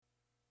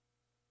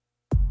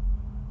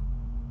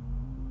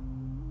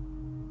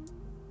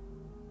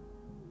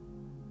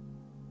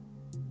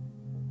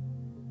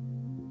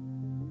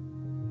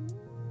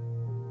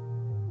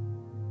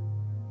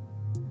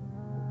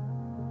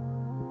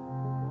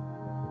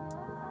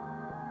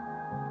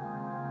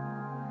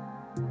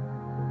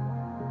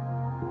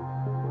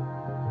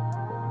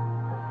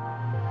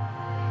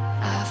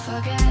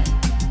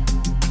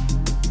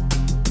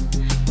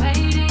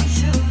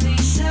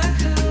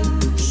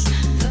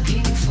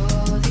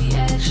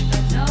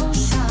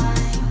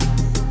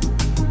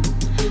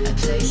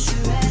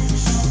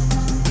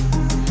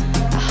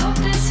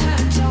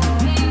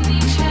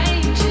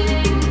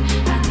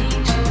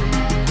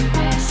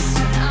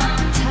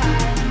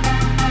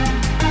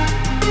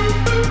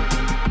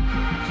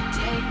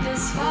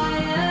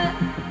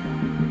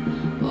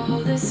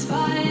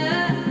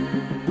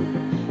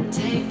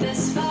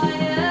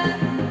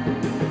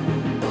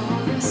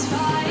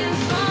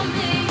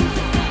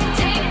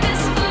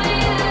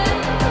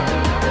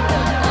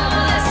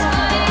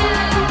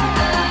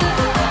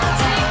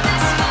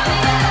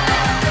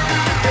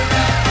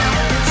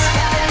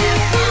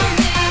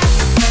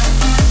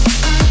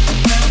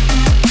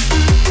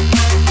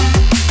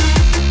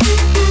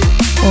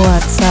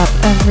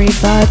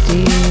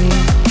Everybody,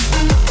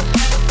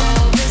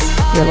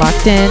 you're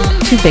locked in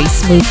to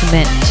Bass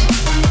Movement,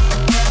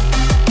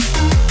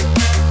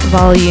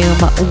 volume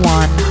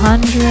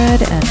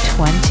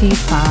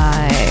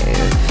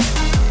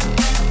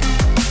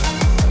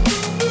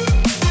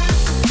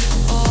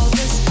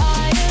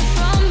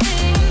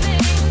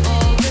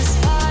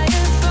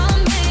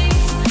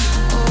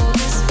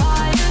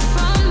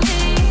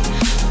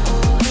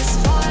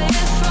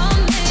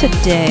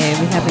Today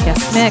we have a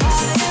guest mix.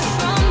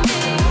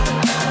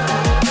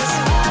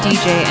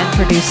 DJ and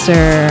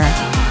producer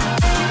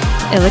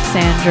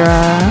Alexandra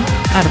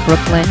out of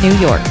Brooklyn, New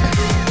York.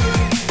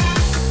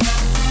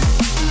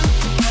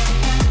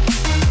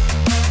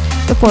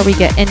 Before we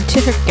get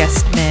into her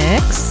guest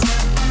mix,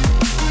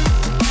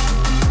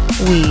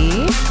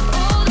 we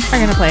are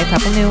going to play a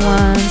couple new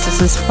ones. This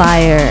is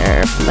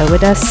Fire, Flow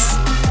With Us,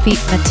 feat.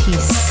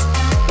 Matisse.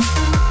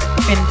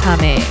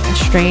 Incoming,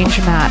 Strange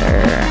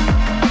Matter,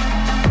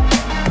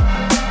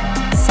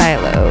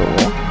 Silo.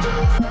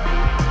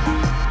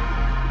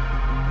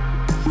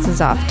 This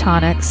is off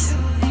Tonics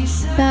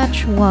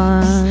Batch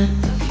 1,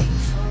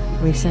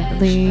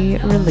 recently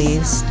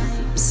released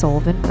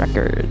Solvent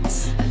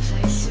Records.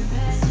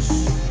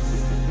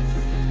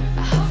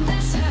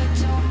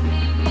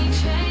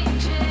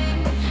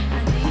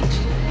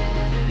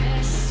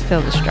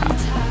 Feel this drop.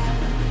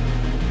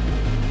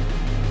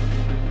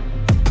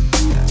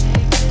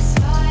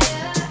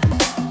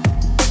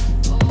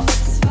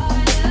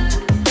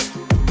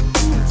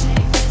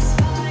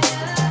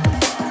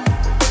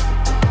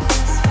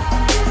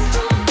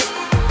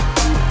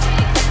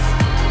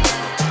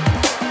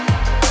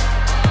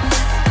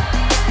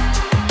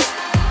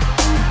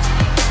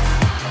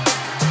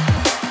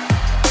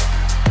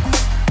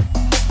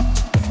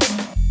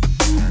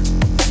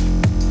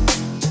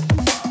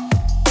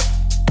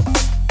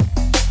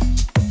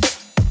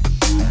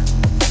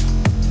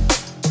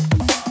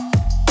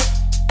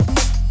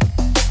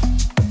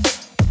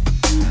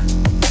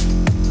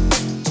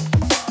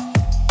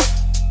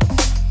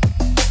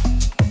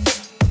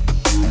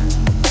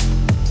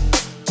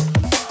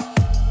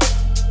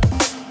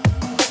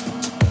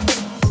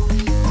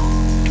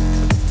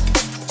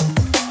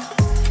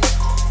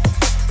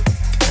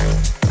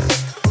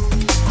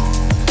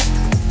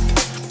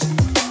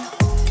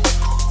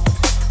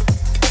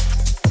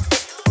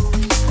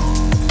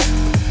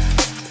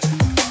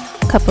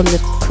 Couple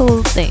of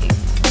cool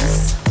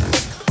things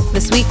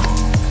this week.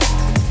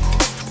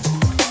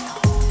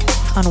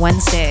 On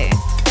Wednesday,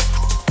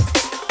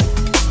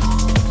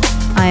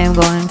 I am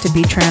going to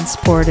be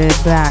transported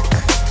back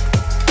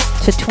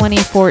to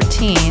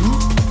 2014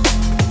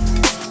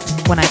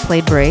 when I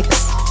played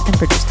breaks and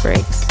produced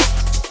breaks.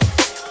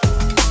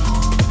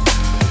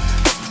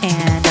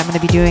 And I'm going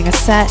to be doing a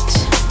set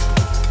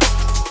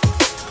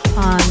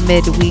on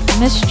Midweek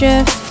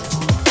Mischief,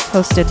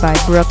 hosted by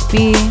Brooke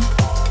B.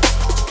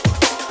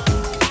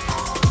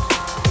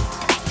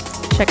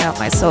 Check out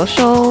my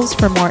socials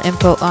for more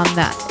info on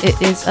that.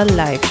 It is a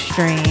live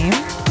stream.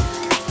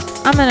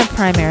 I'm gonna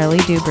primarily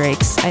do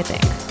breaks, I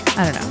think.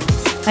 I don't know.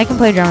 I can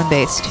play drum and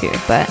bass too,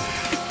 but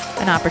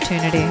an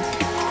opportunity.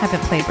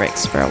 Haven't played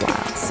breaks for a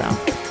while, so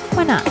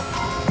why not?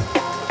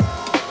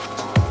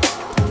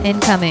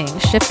 Incoming,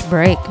 Shift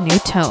Break, New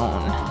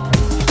Tone.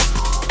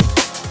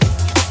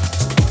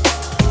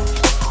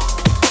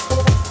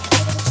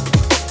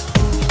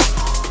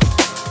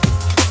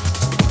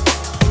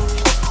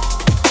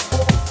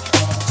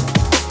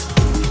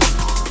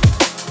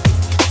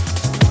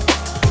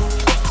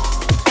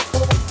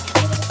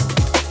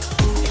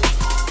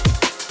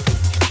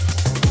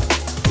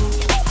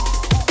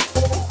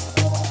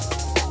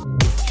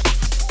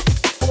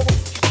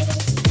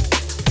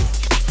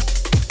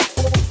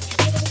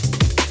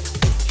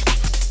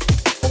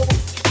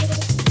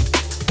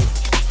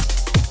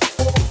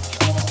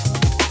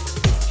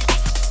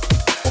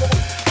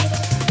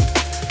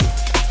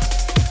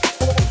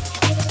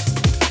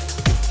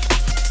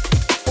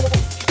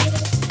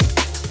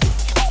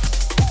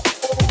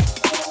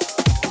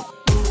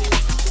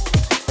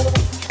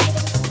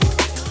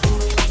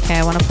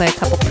 I want to play a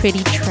couple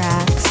pretty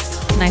tracks,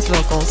 nice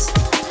vocals,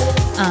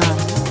 and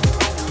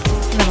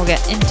then we'll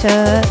get into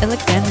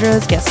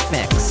Alexandra's guest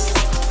mix.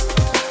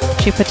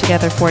 She put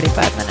together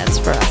 45 minutes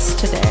for us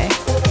today.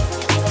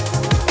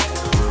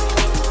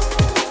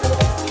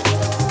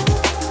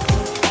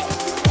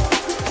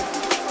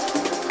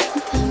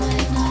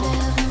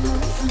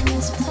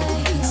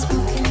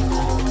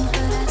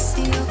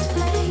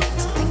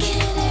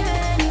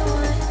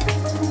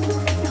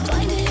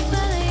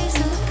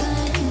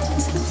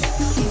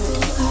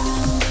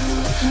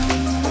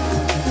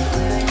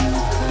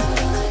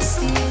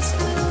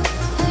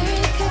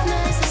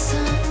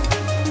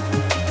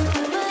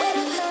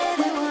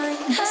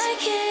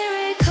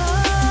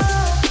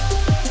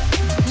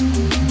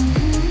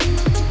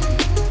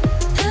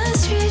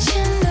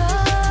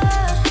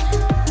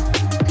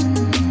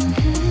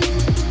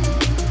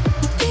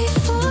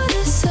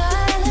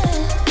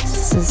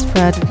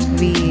 Fred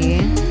V.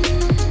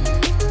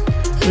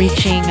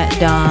 Reaching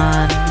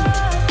Dawn.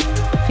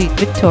 Feat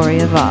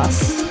Victoria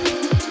Voss.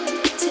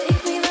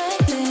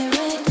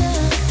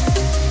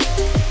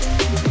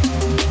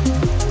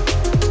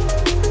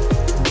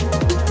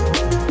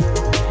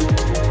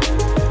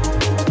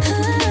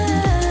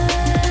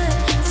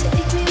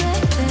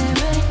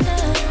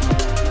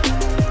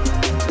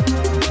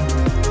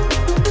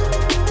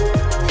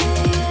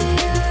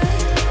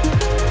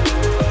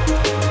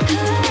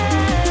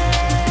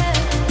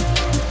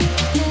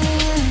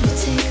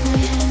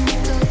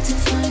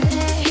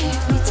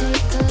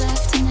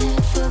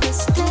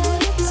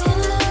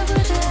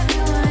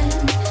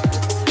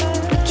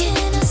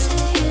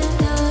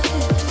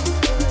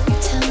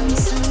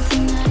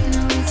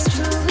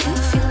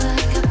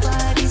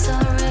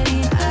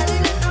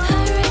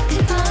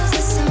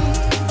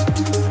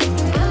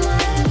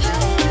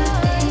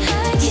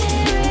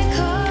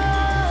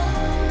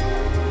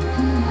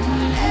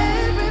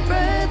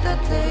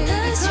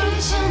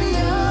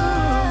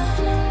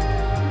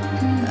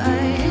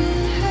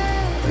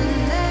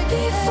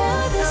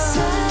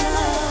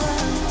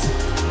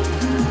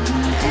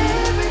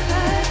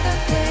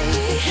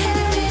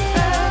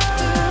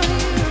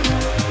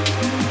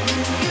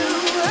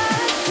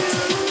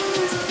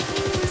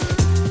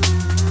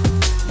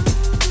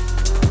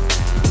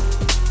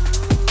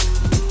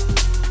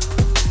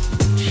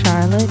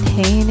 Charlotte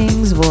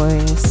Haining's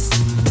voice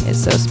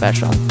is so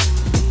special.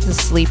 The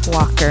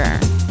Sleepwalker.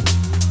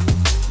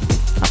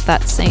 Off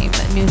that same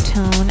New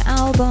Tone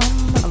album,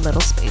 A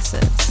Little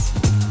Spaces.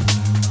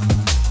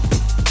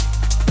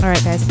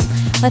 Alright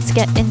guys, let's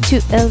get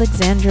into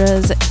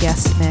Alexandra's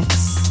guest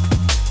mix.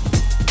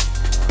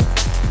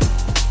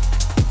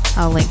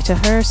 I'll link to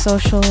her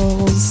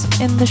socials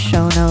in the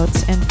show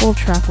notes, and full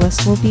track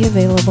list will be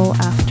available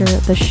after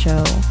the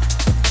show.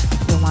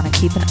 You'll want to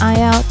keep an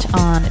eye out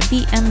on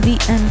vmvnt.com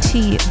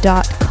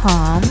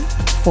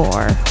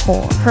for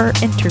her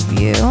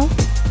interview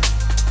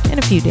in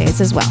a few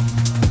days as well.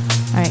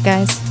 Alright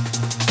guys,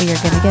 we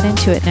are going to get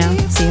into it now.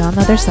 See you on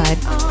the other side.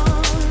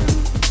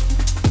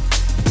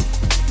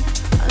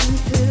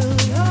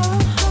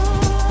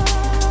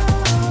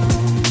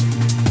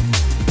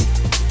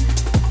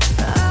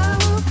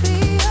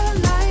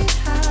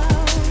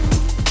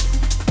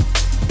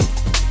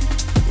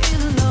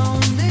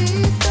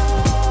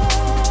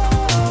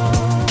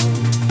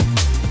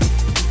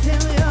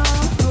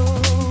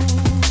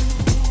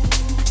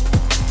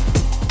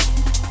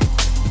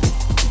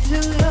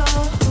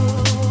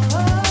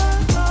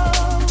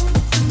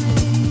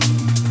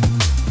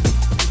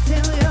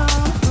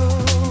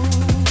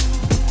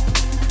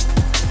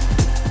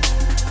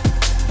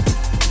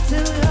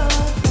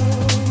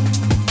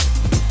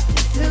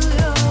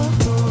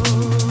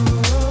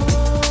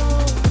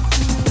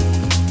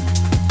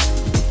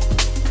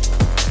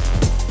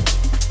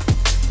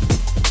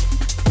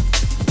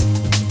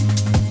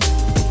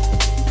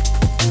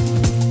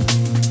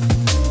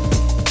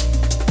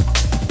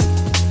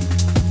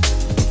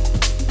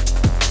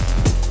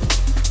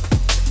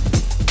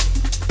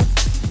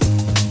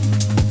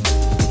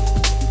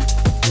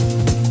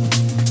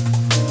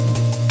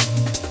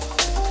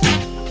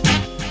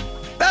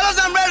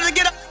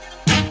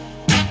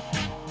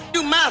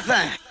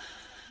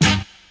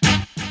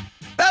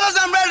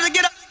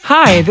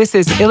 Hi, this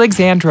is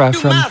Alexandra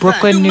from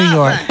Brooklyn, New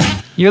York.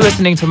 You're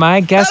listening to my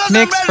guest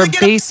mix for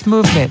Bass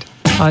Movement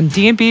on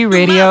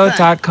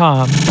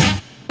dnbradio.com.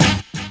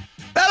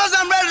 Fellas,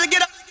 I'm ready to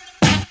get up.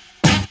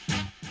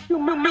 Do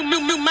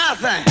my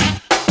thing.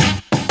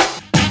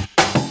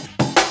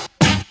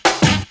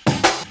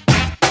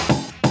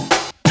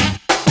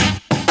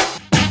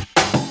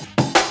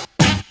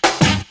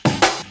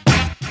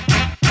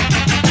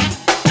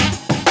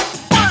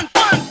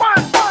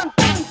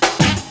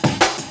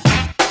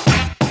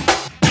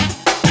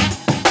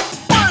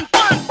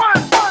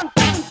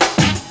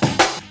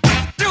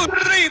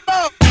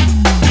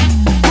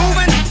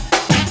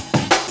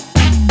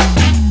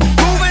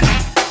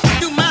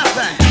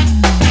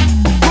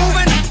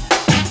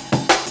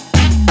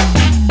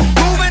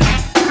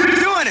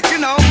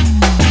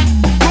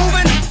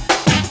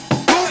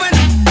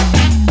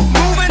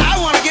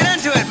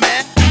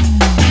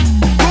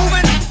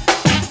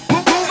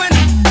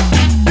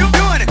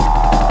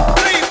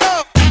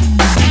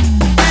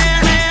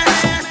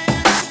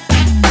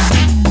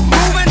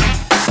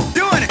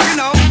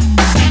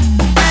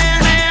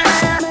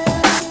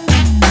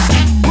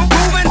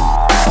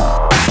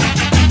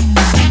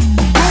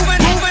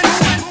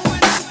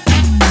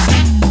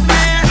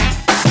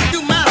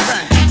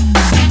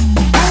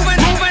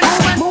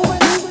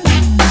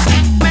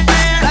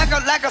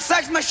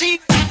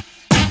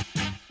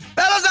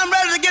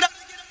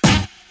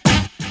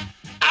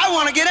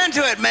 wanna get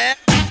into it, man.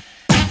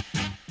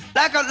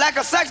 Like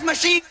a sex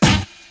machine.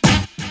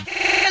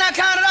 Can I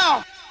count it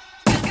off?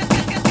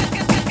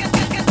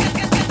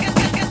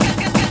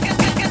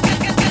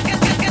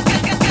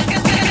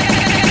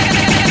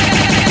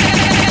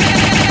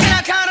 Can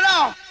I count it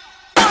off?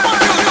 1,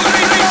 2,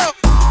 3, 4.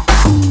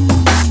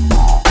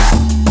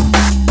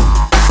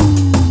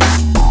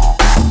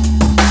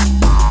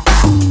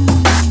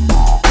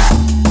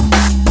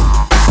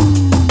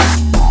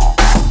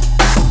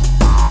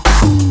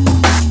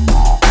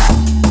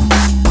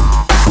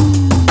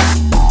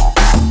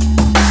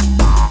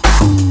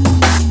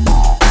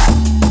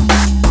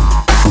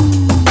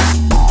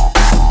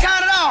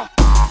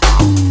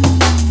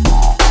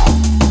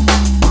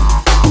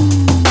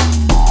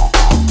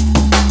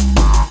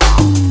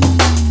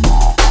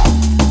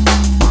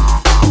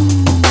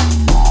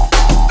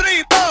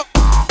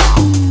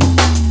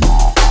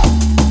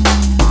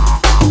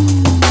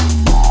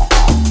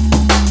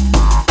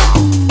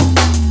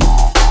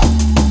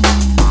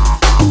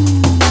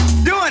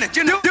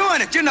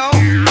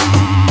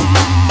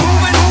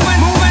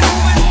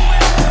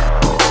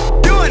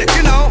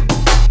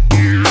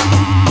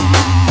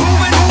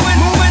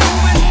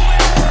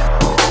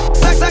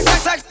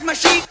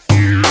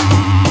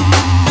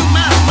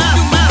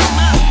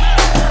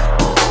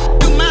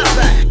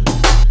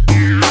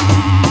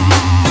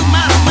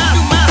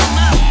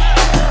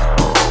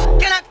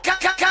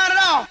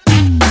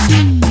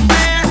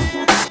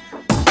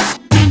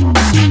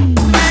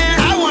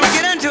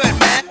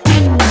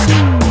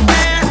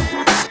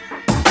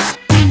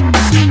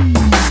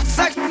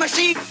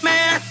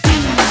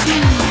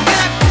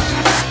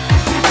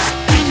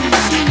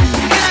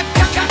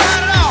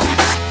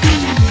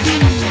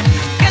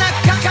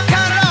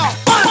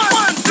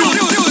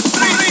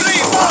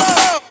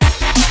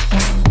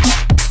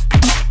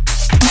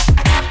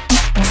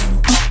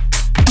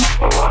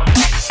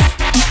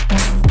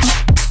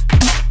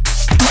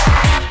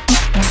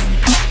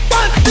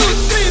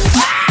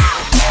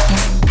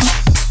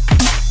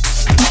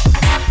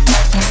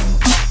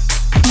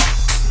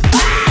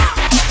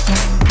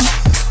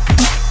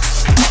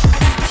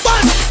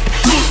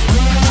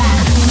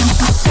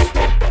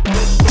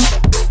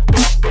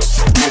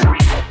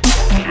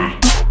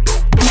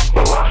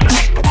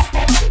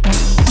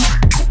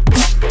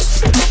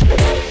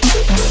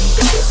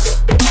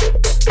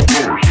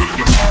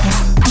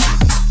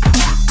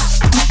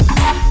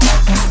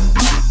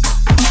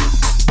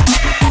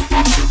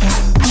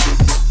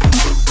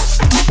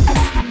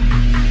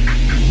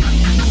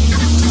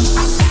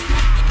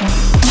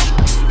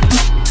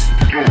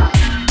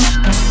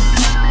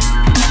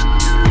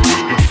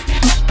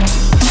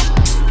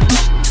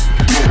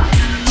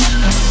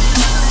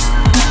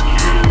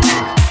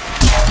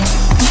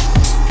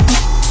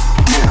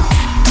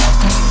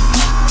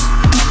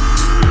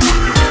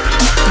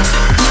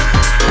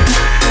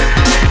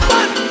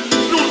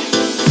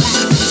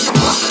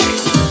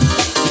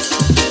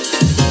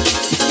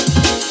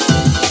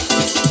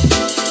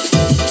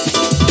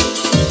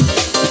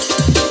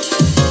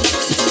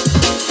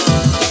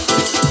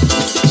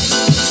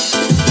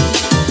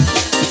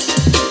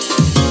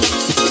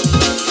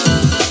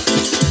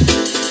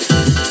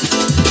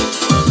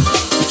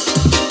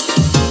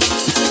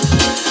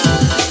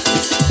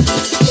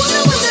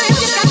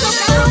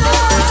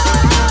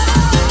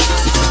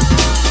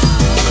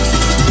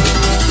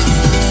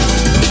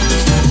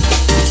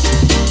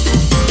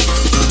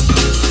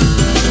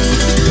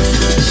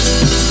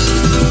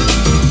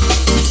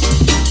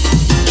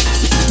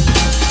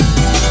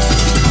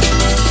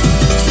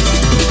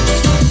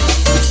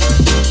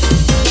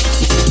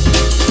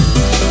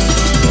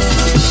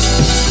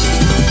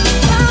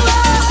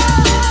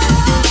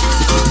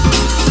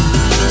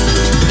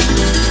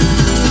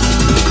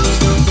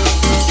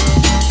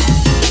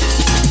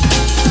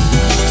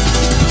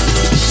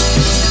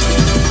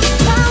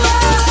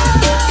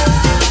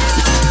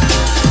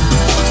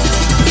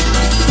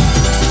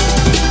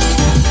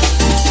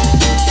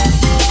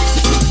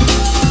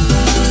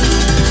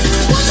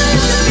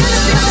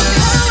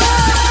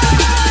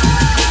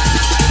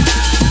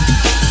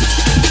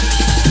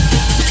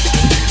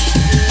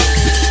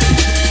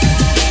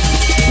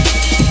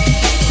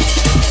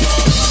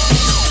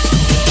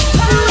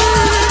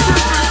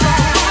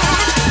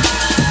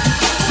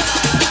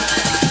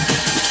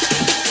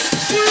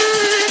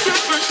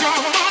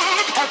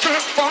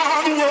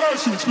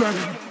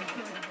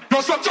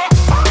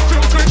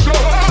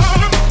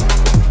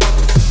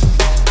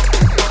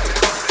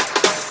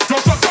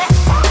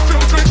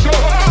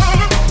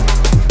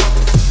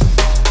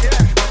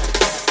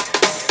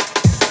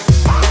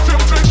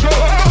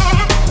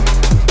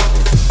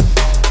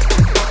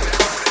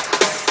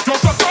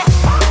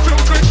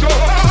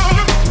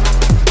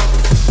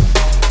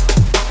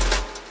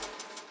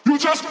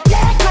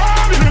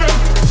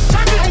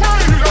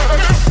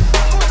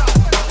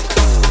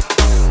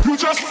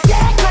 Just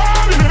walk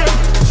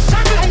right in.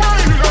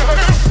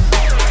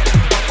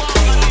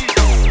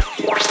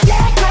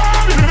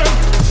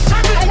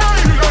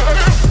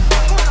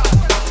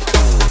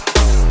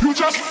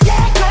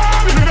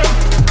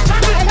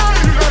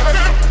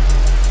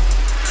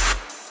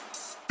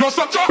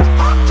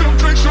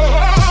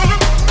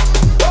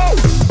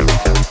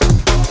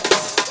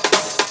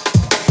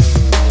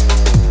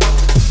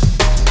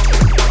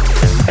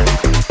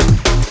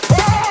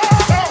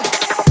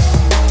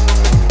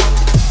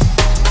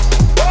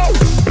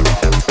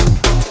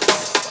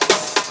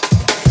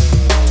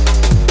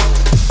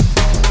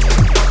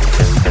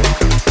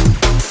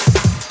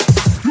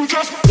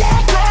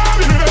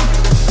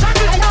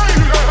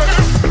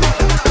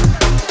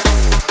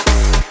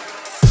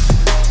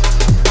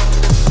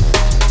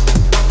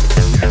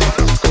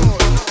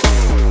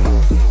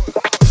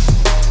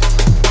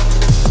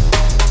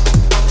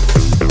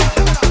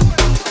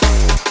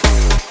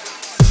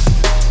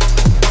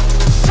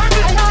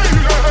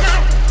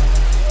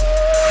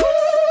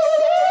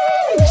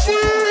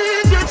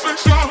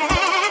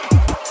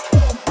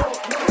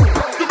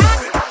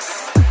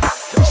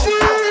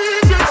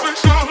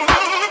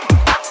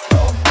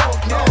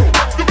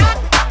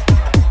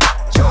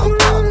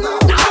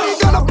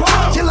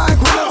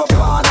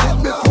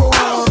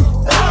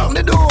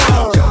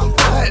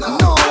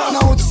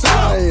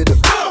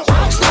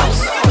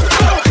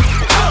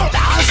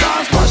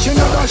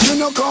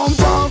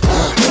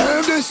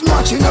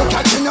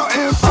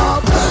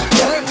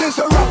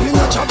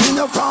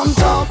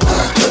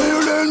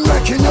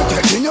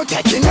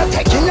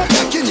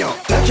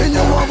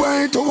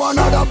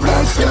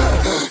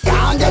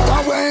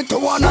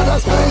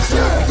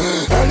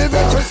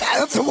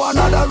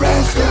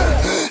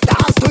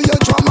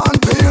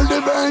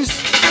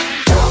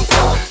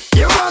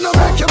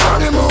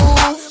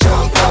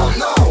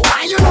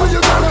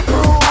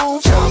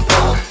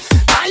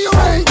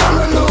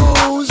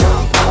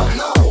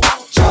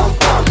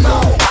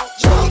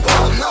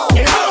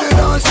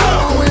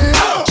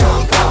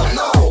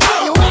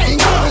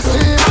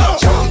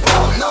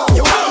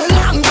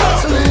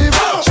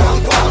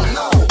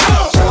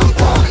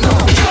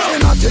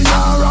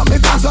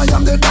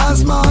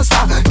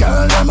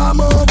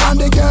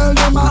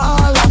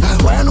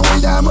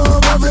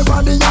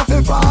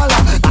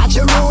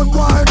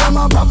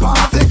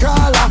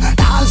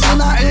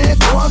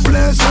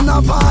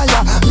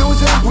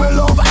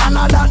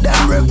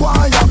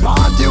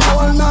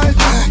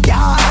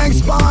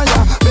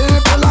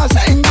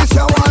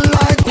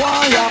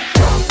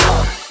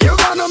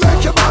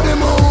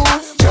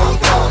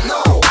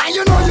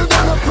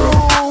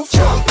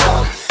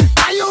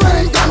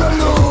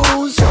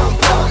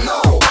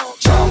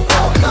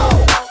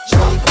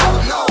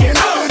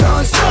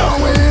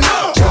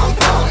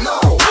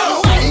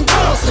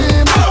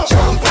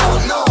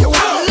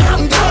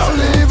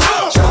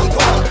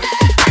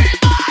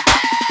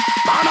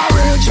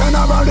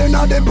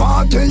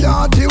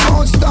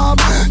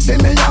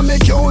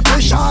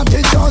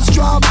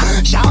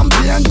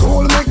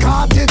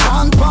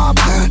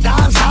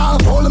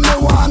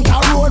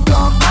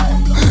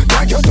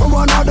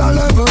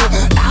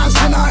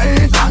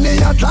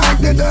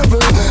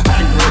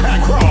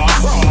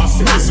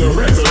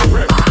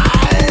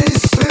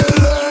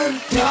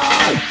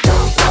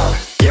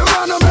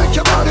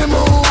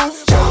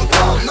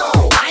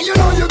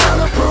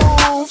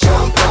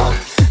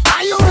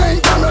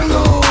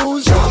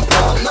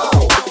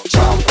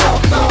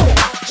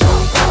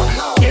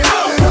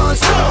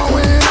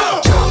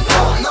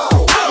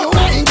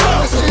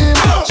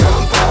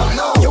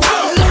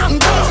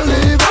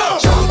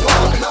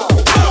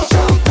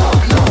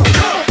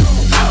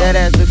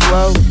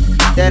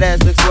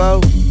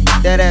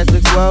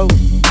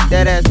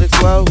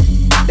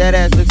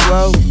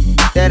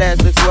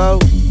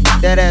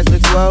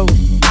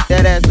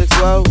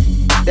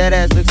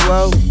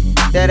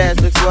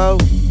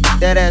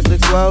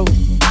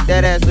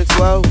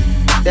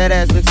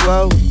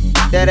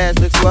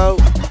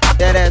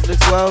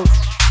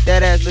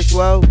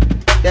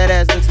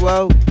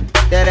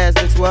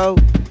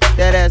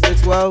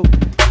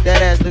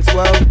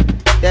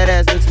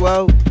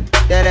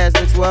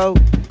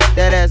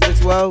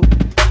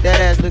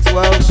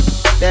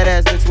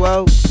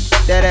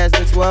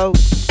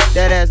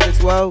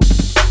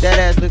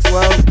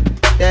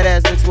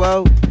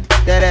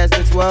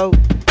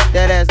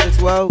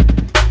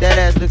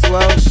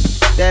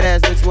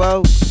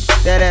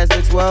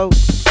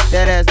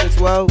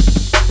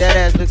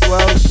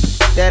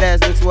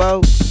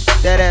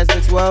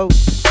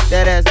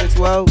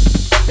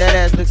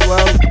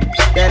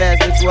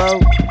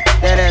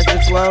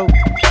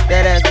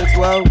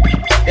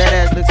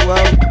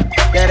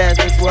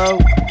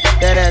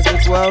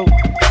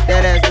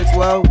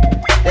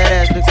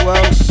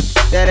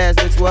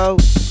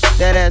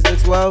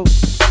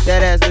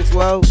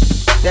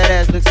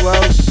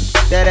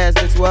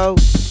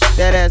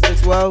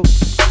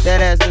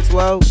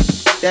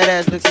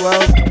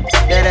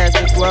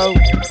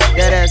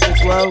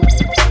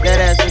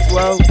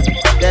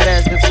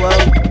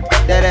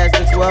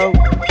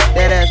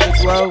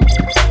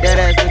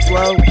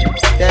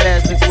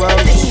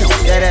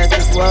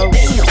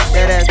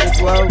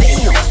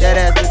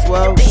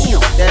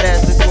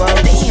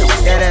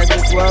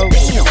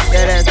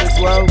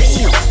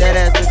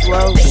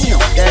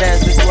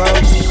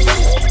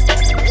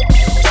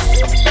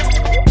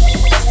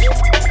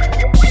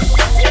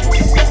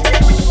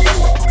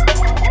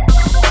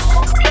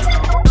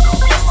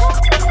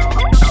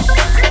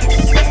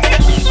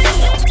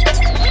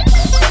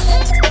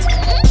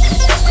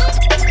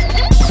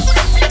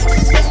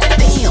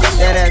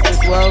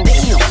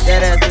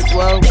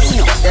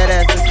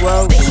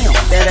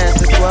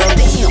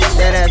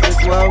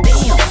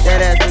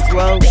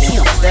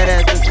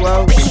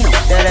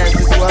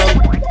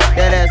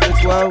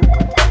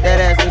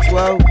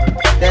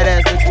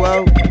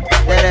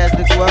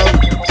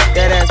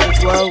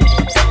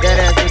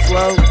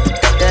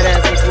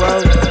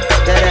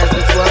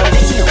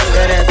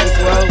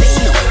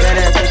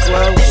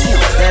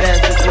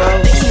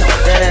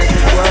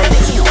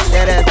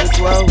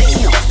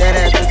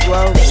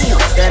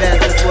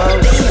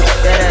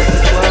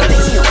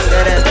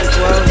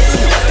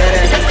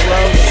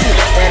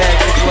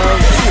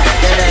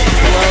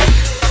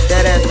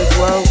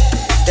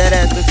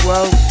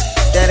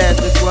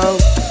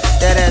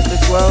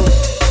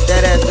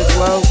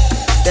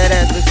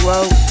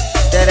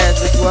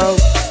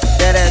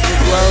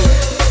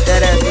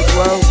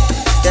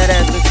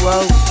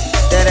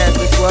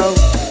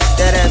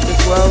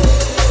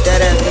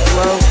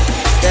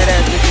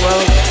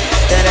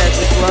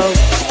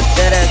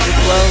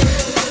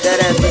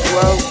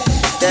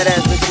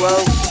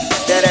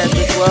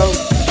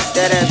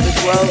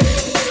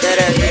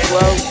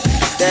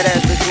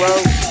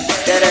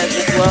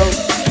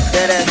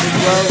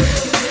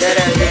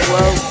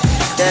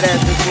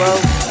 swole,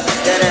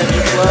 that ass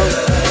is swole,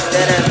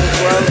 that ass is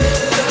swole,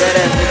 that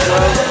ass is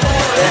swole,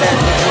 that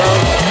ass is swole,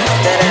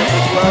 that ass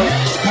is swole,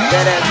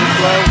 that ass is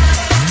swole.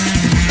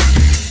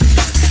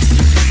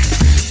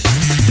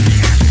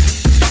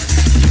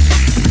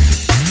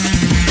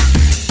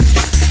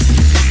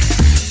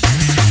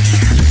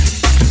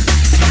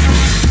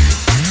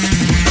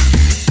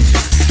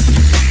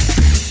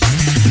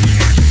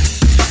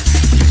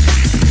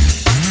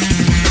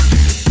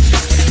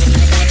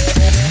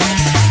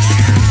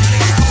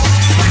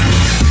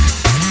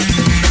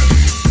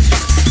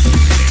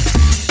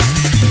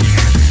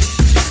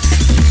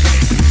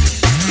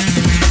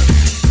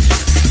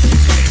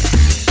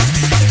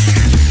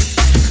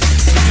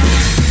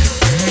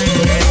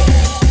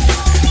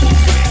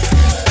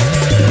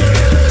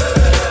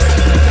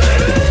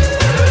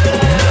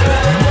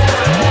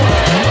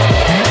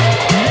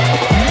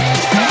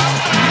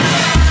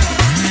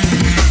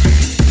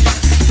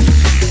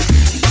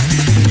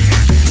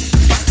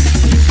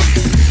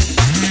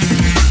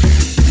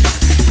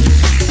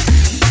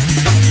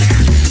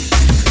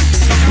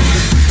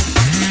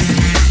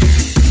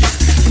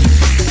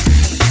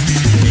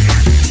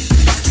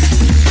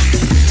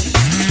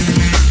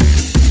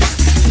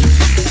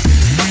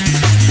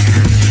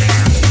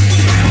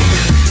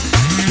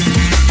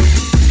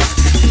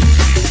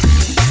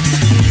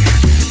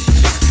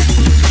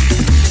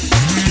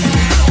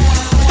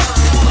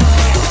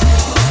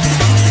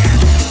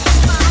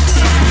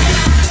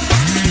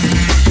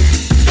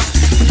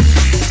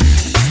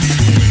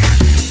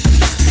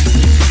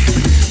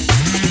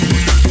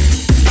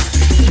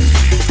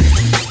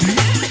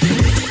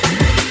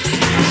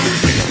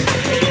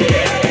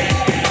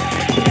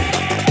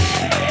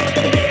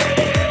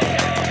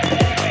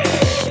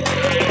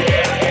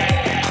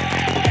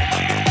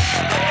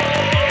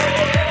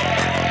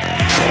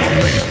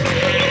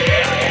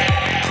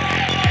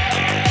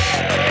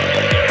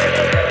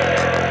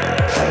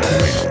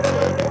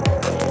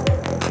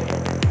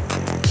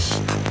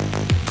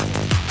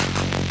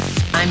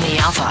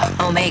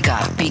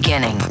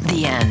 Beginning,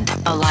 the end,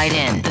 a light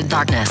in the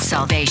darkness,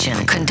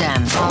 salvation,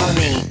 condemn, follow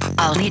me,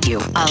 I'll lead you,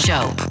 I'll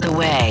show the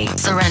way,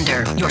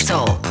 surrender your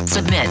soul,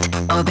 submit,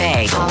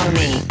 obey, follow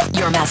me,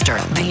 your master,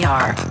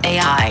 VR,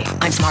 AI,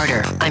 I'm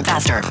smarter, I'm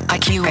faster, I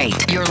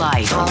curate your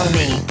life, follow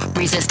me,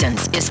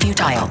 resistance is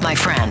futile, my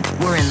friend,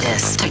 we're in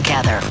this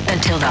together,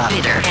 until the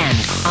bitter end,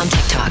 on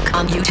TikTok,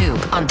 on YouTube,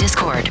 on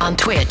Discord, on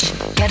Twitch,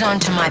 get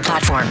onto my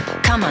platform,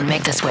 come on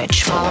make the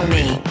switch, follow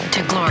me,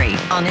 to glory,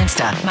 on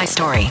Insta, my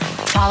story,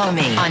 follow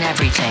me on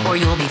everything or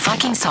you'll be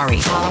fucking sorry.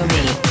 Follow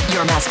me,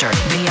 your master,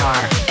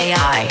 VR,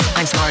 AI,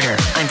 I'm smarter,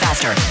 I'm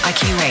faster, I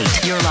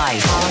curate your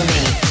life. Follow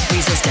me,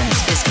 resistance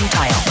is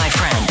futile, my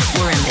friend,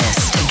 we're in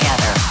this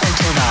together,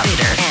 until the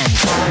bitter end.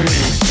 Follow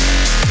me.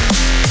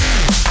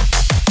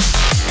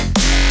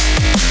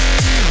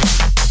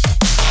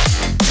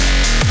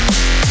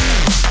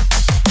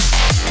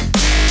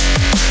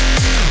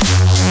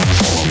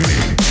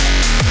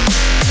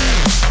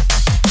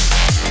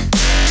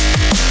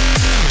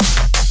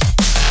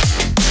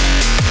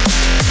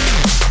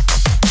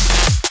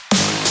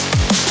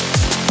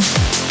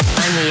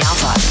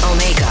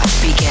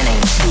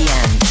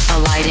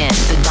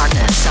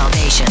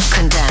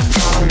 Condemn,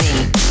 follow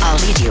me, I'll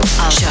lead you,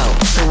 I'll show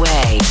the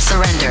way,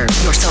 surrender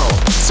your soul,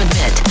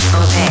 submit,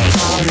 obey,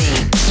 follow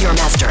me, your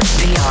master,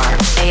 VR,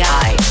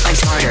 AI, I'm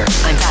smarter,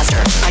 I'm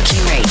faster, I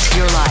curate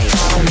your life,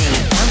 follow me,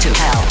 down to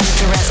hell,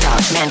 the rest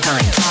of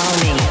mankind, follow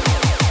me,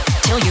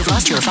 till you've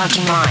lost your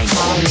fucking mind,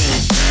 follow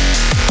me.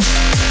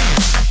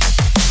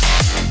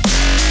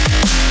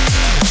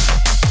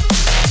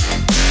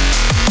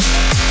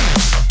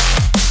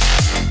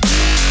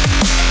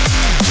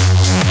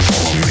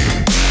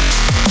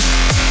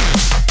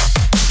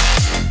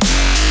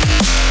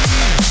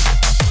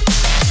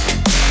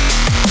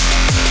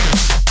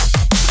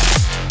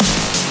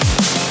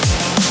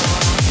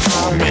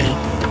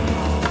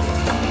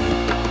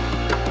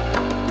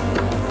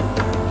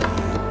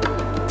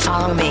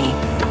 Follow me.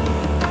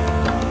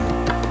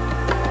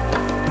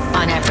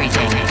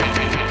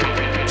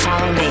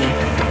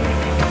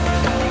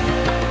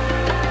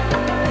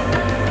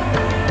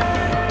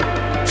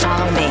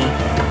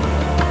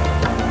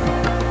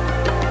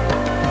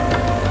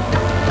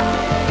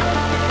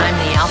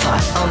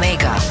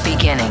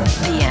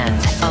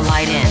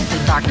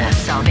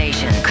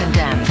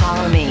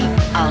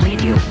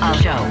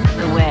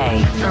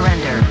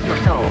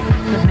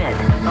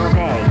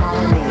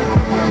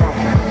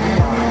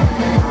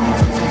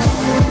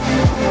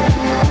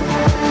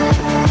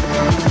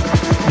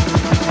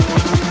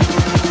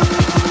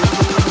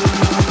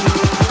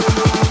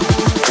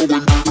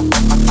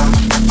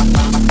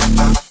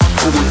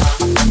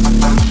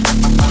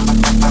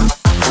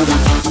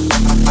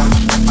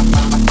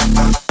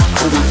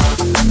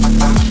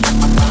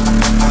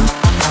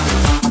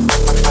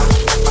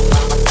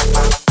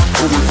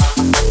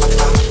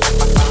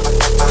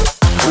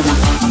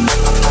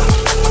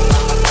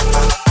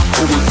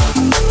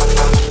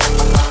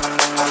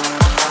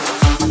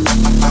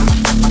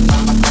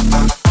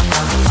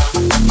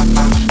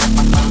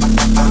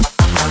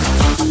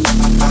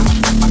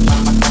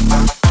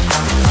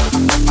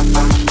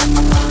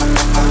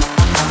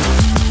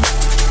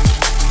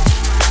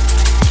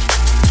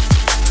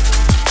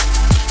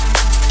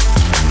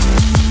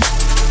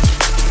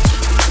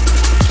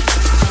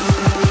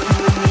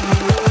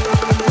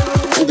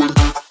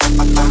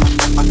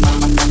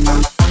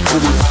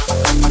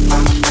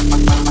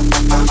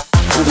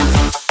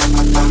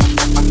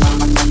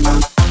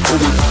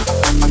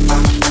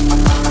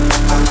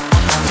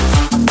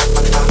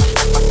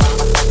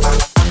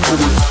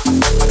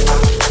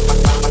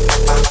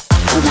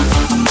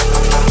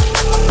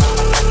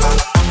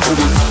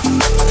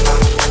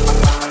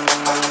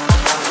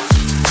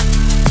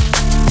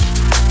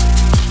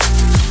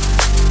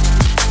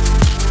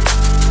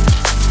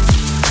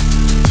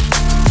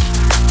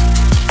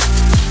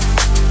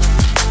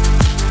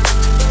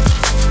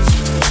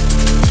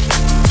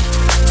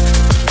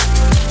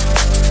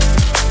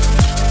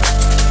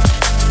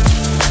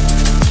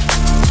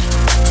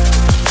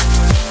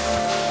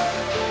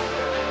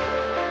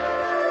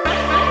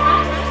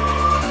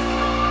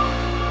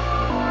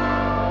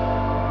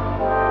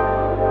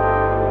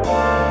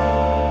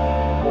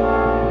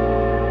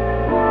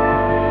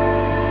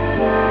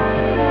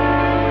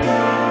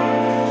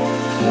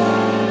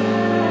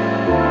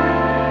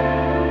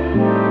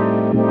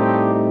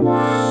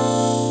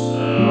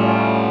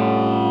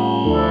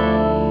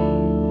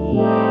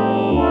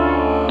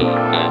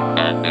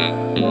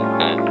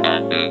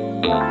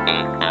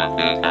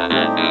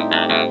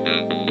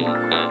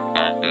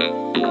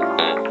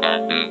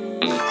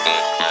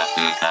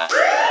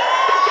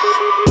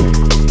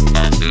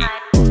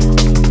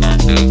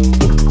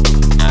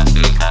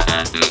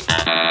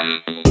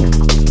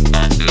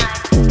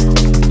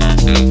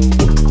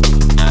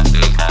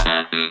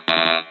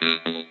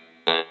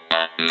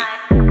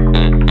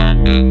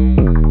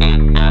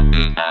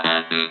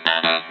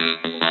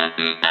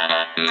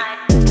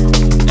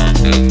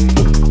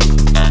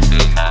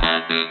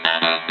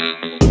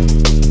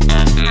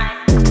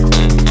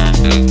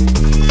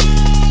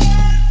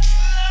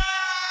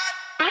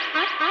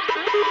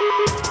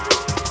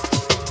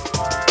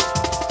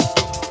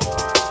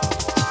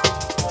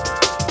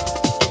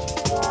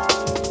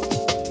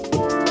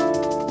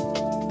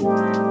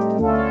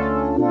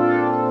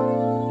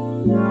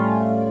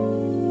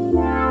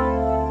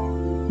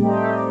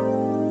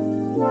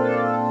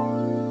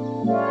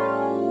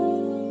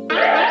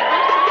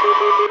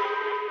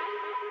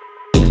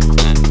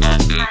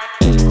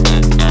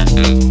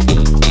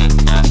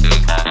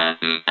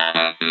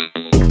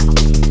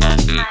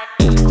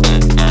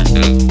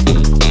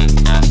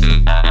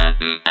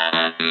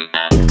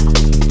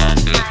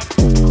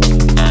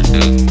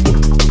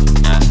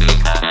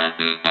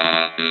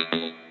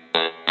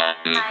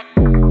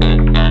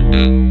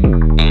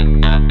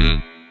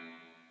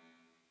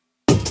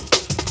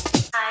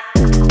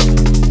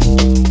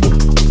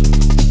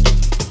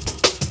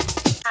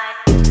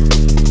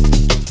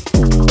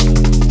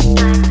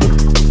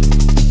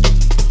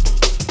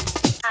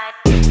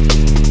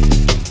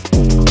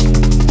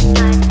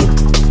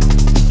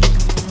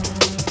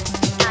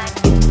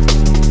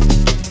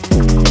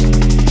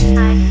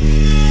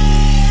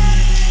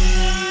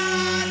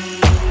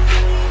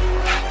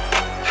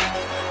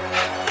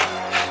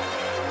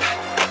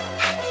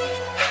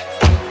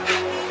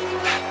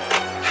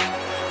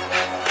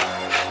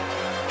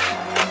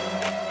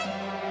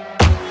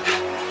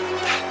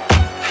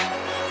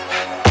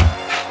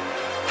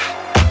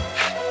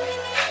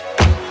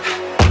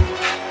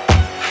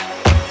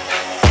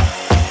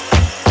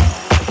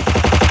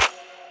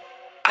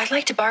 I'd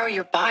like to borrow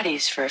your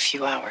bodies for a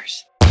few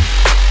hours.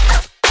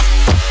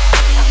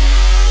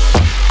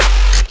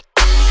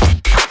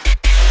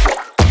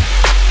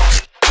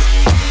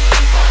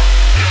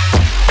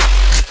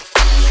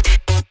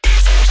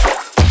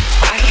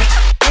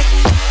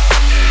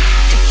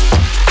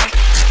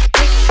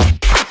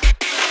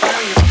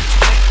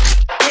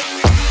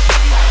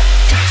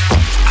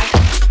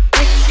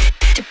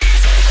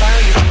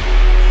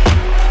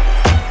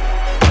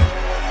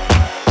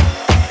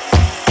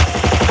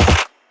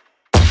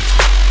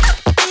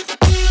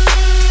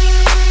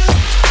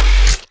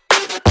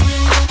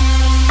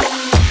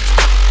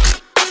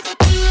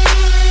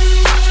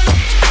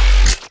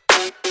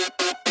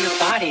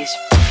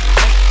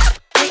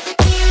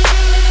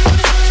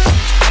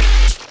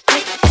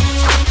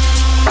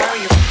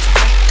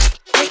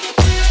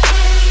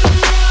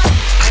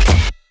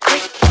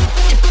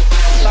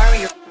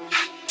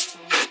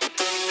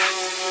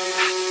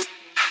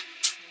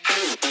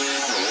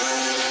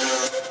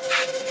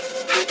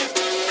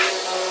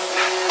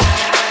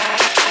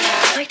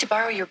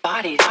 Borrow your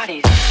bodies.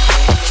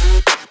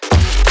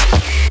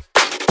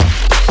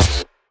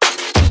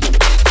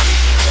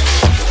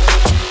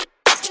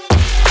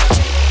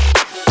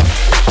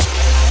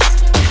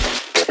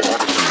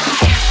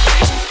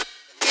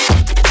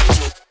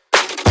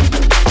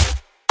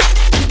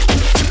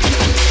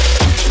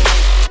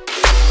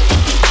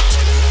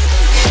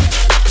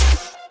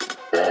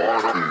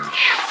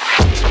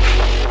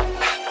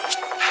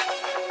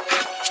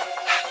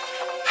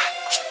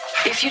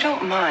 If you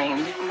don't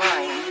mind,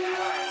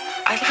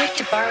 I'd like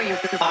to borrow your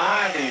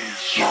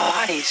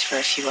bodies for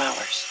a few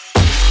hours.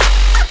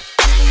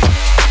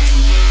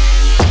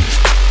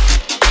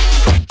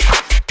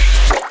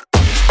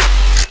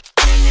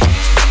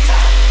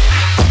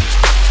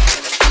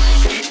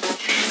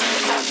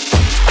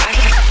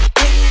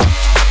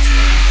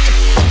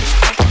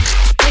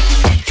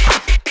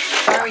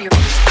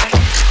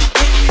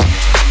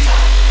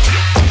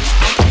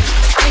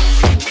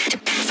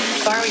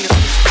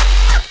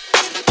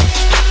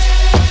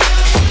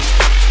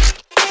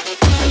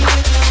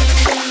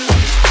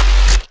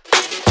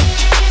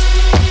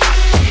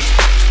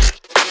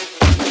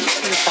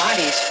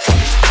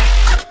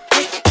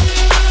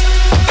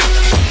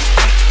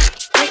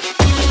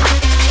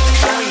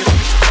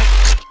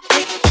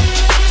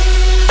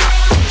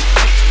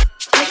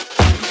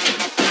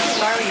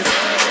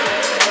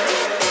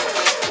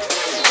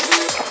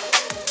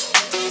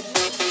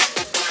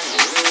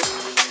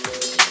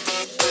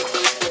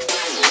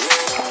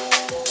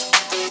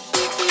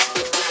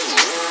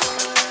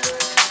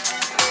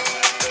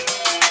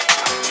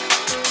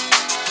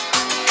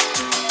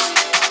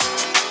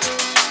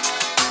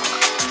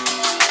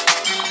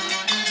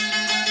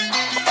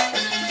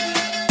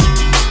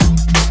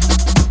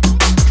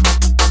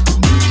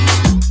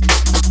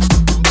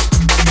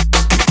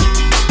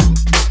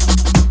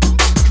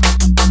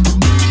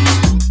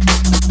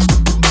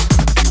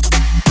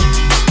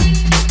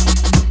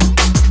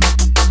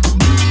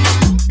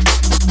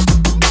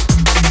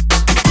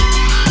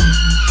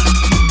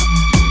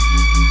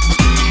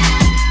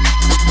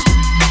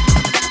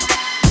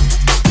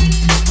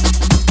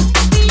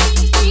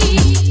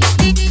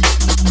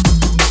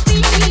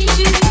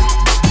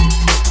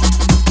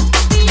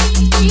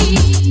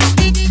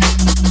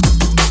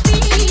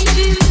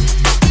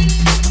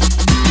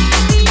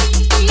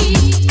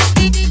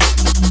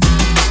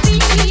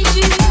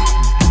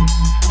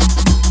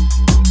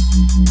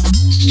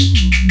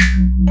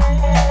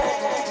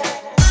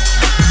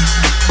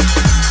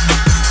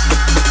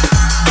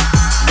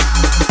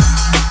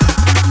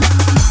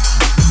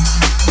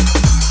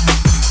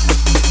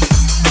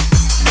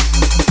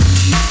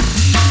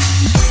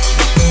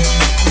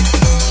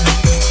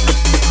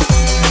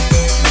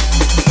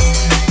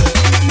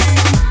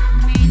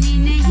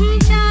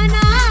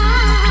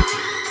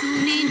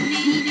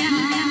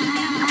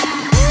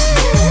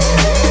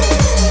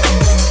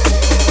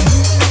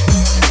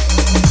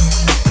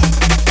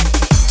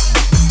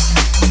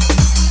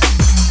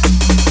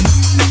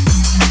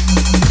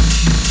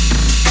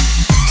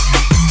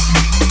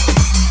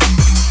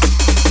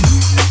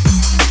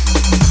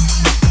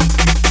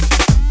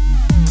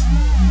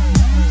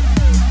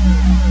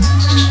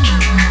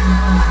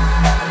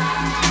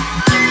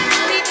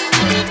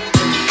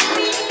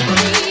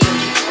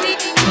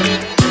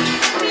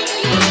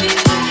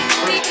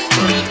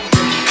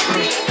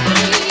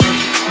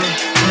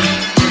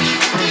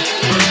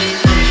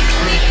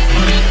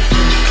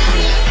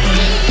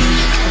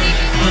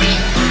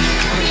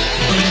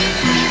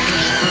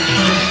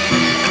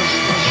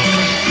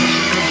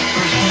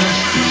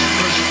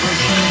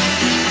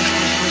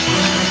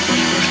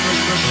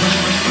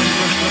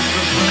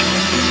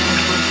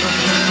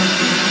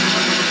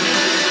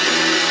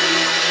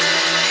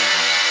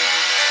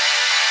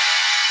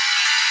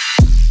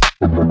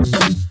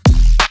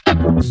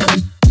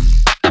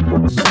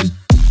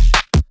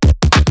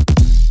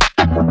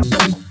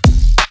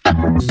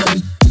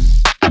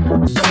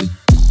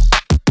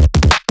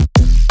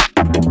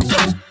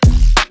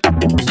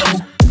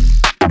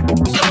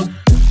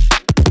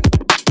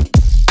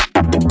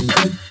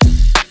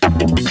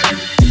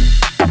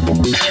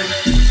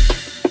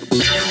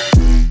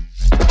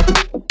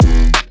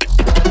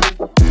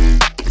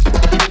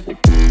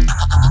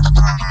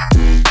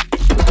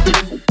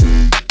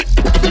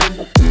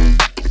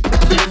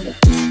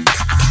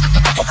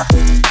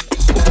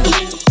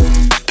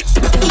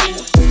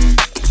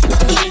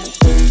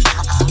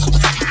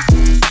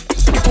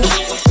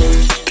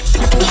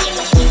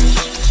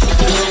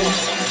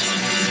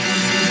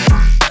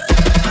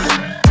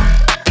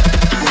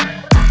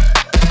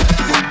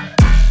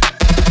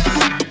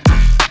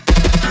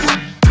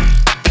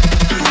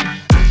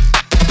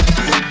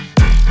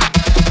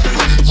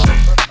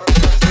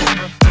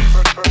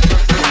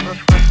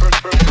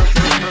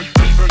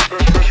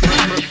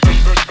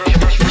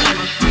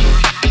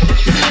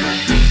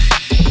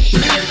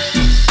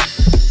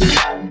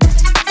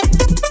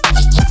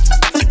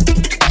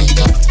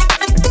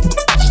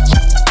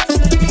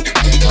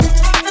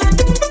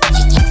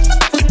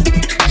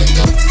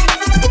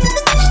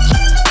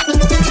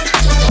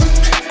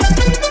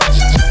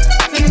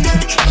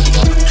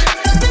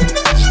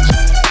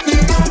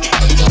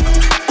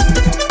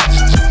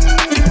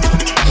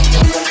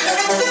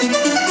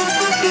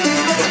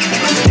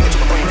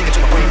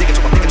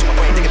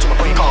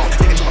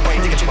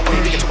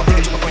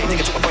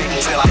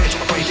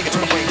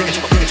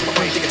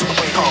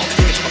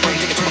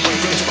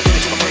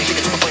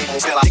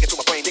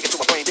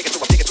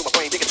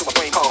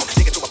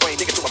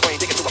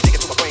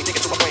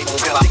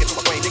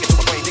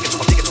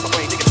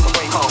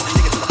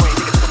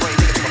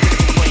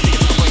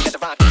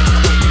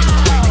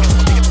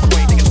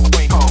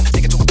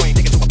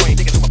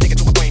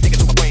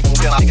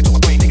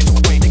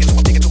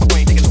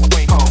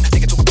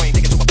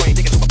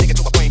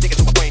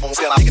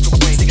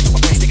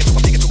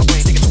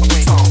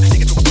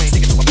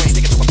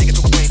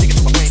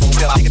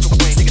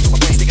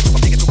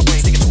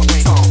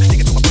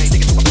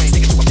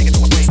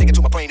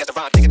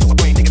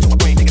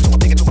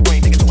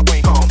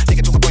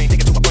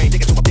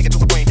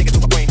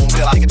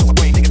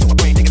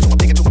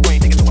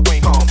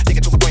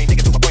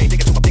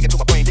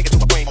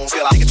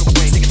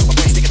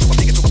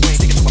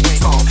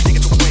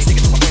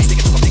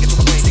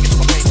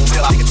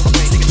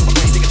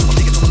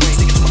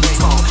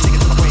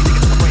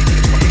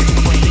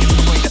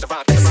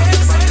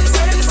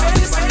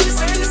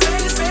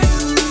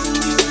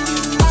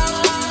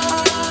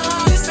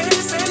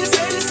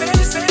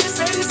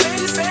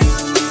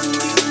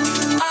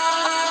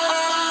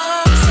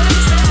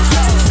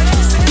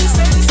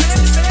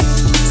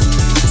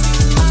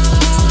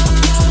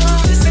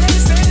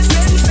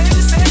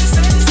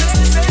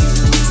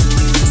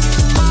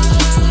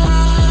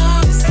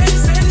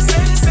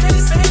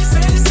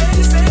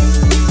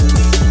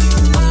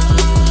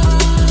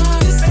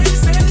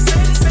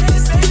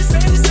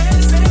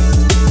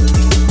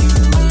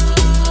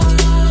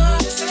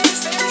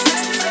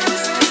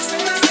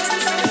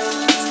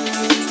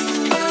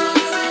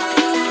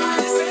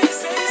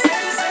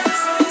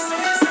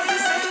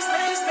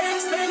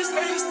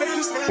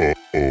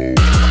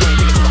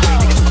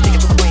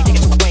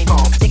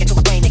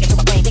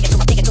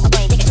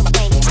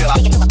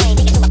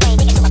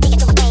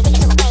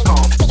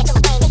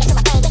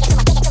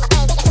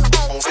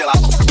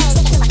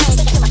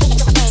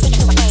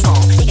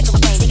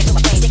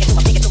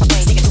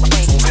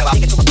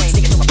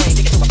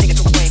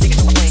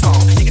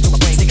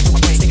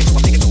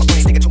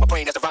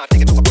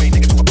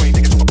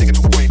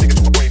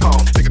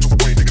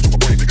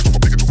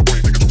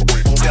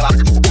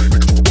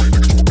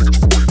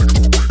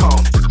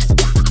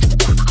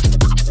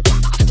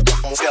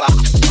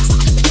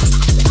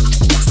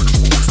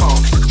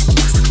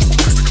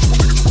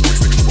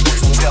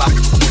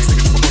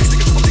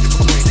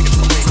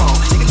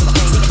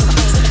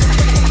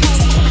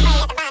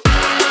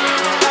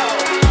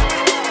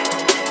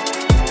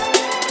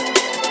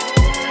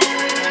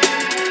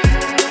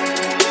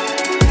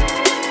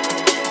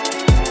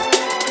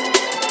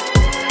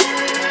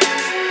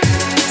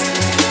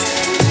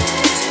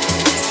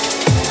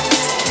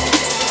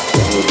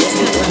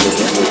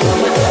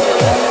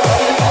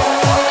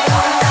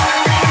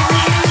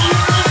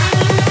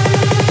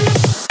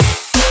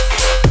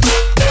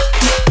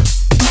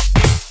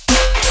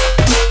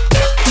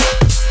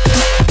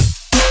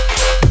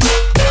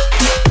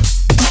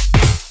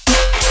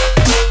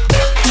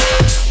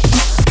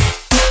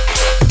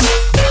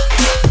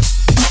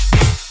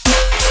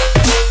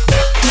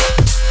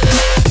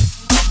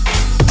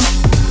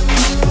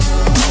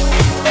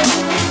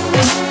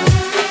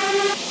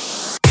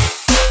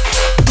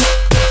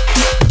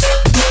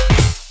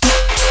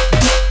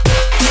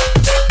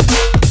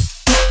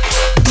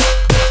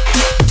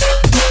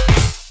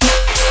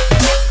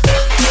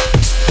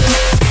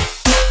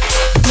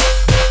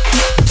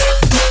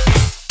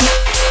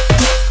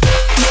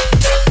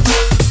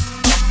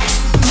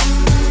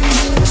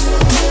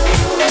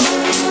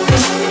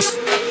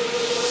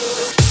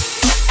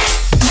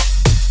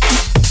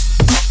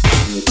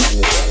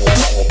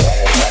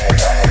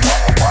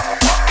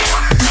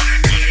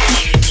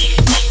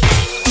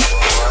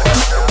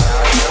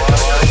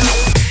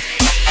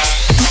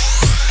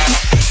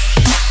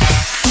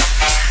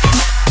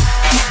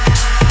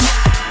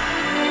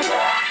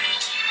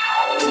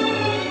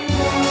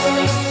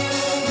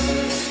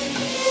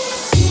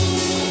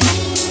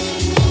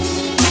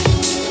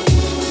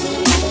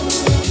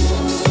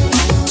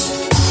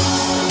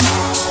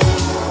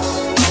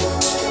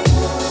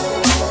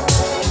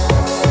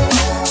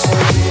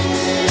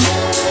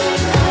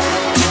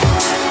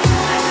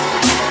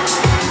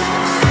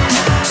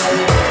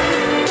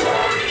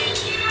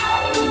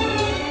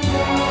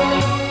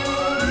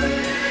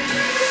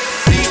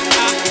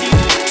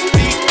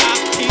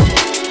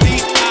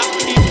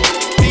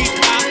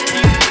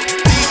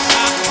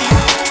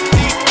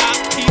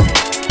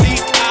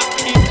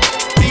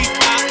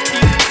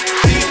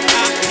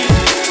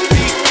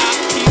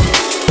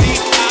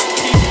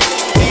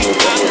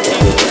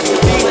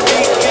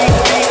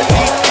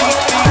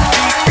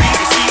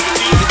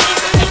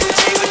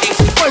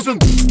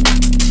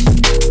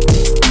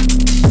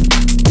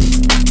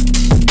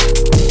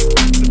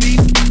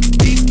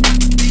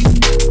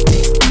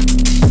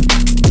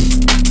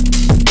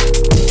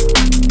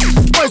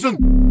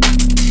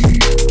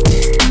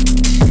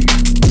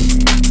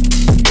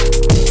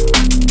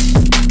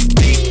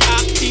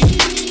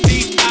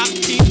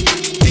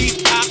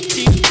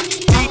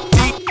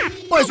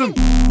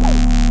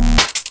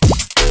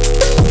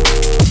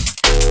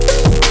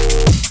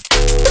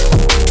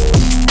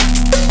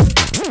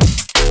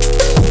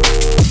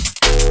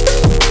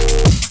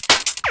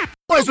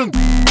 Poison.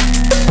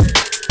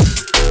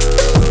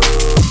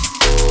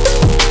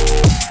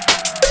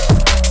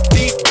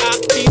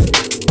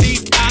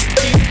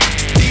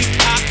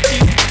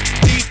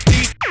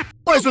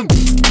 Poison.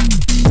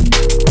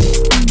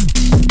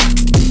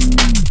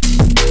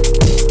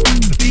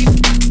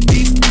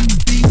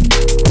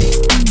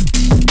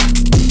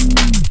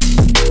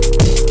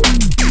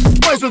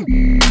 Poison.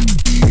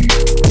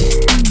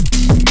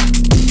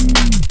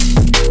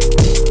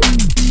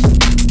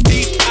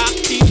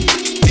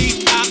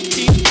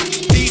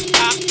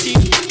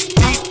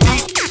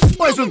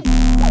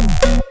 Poison.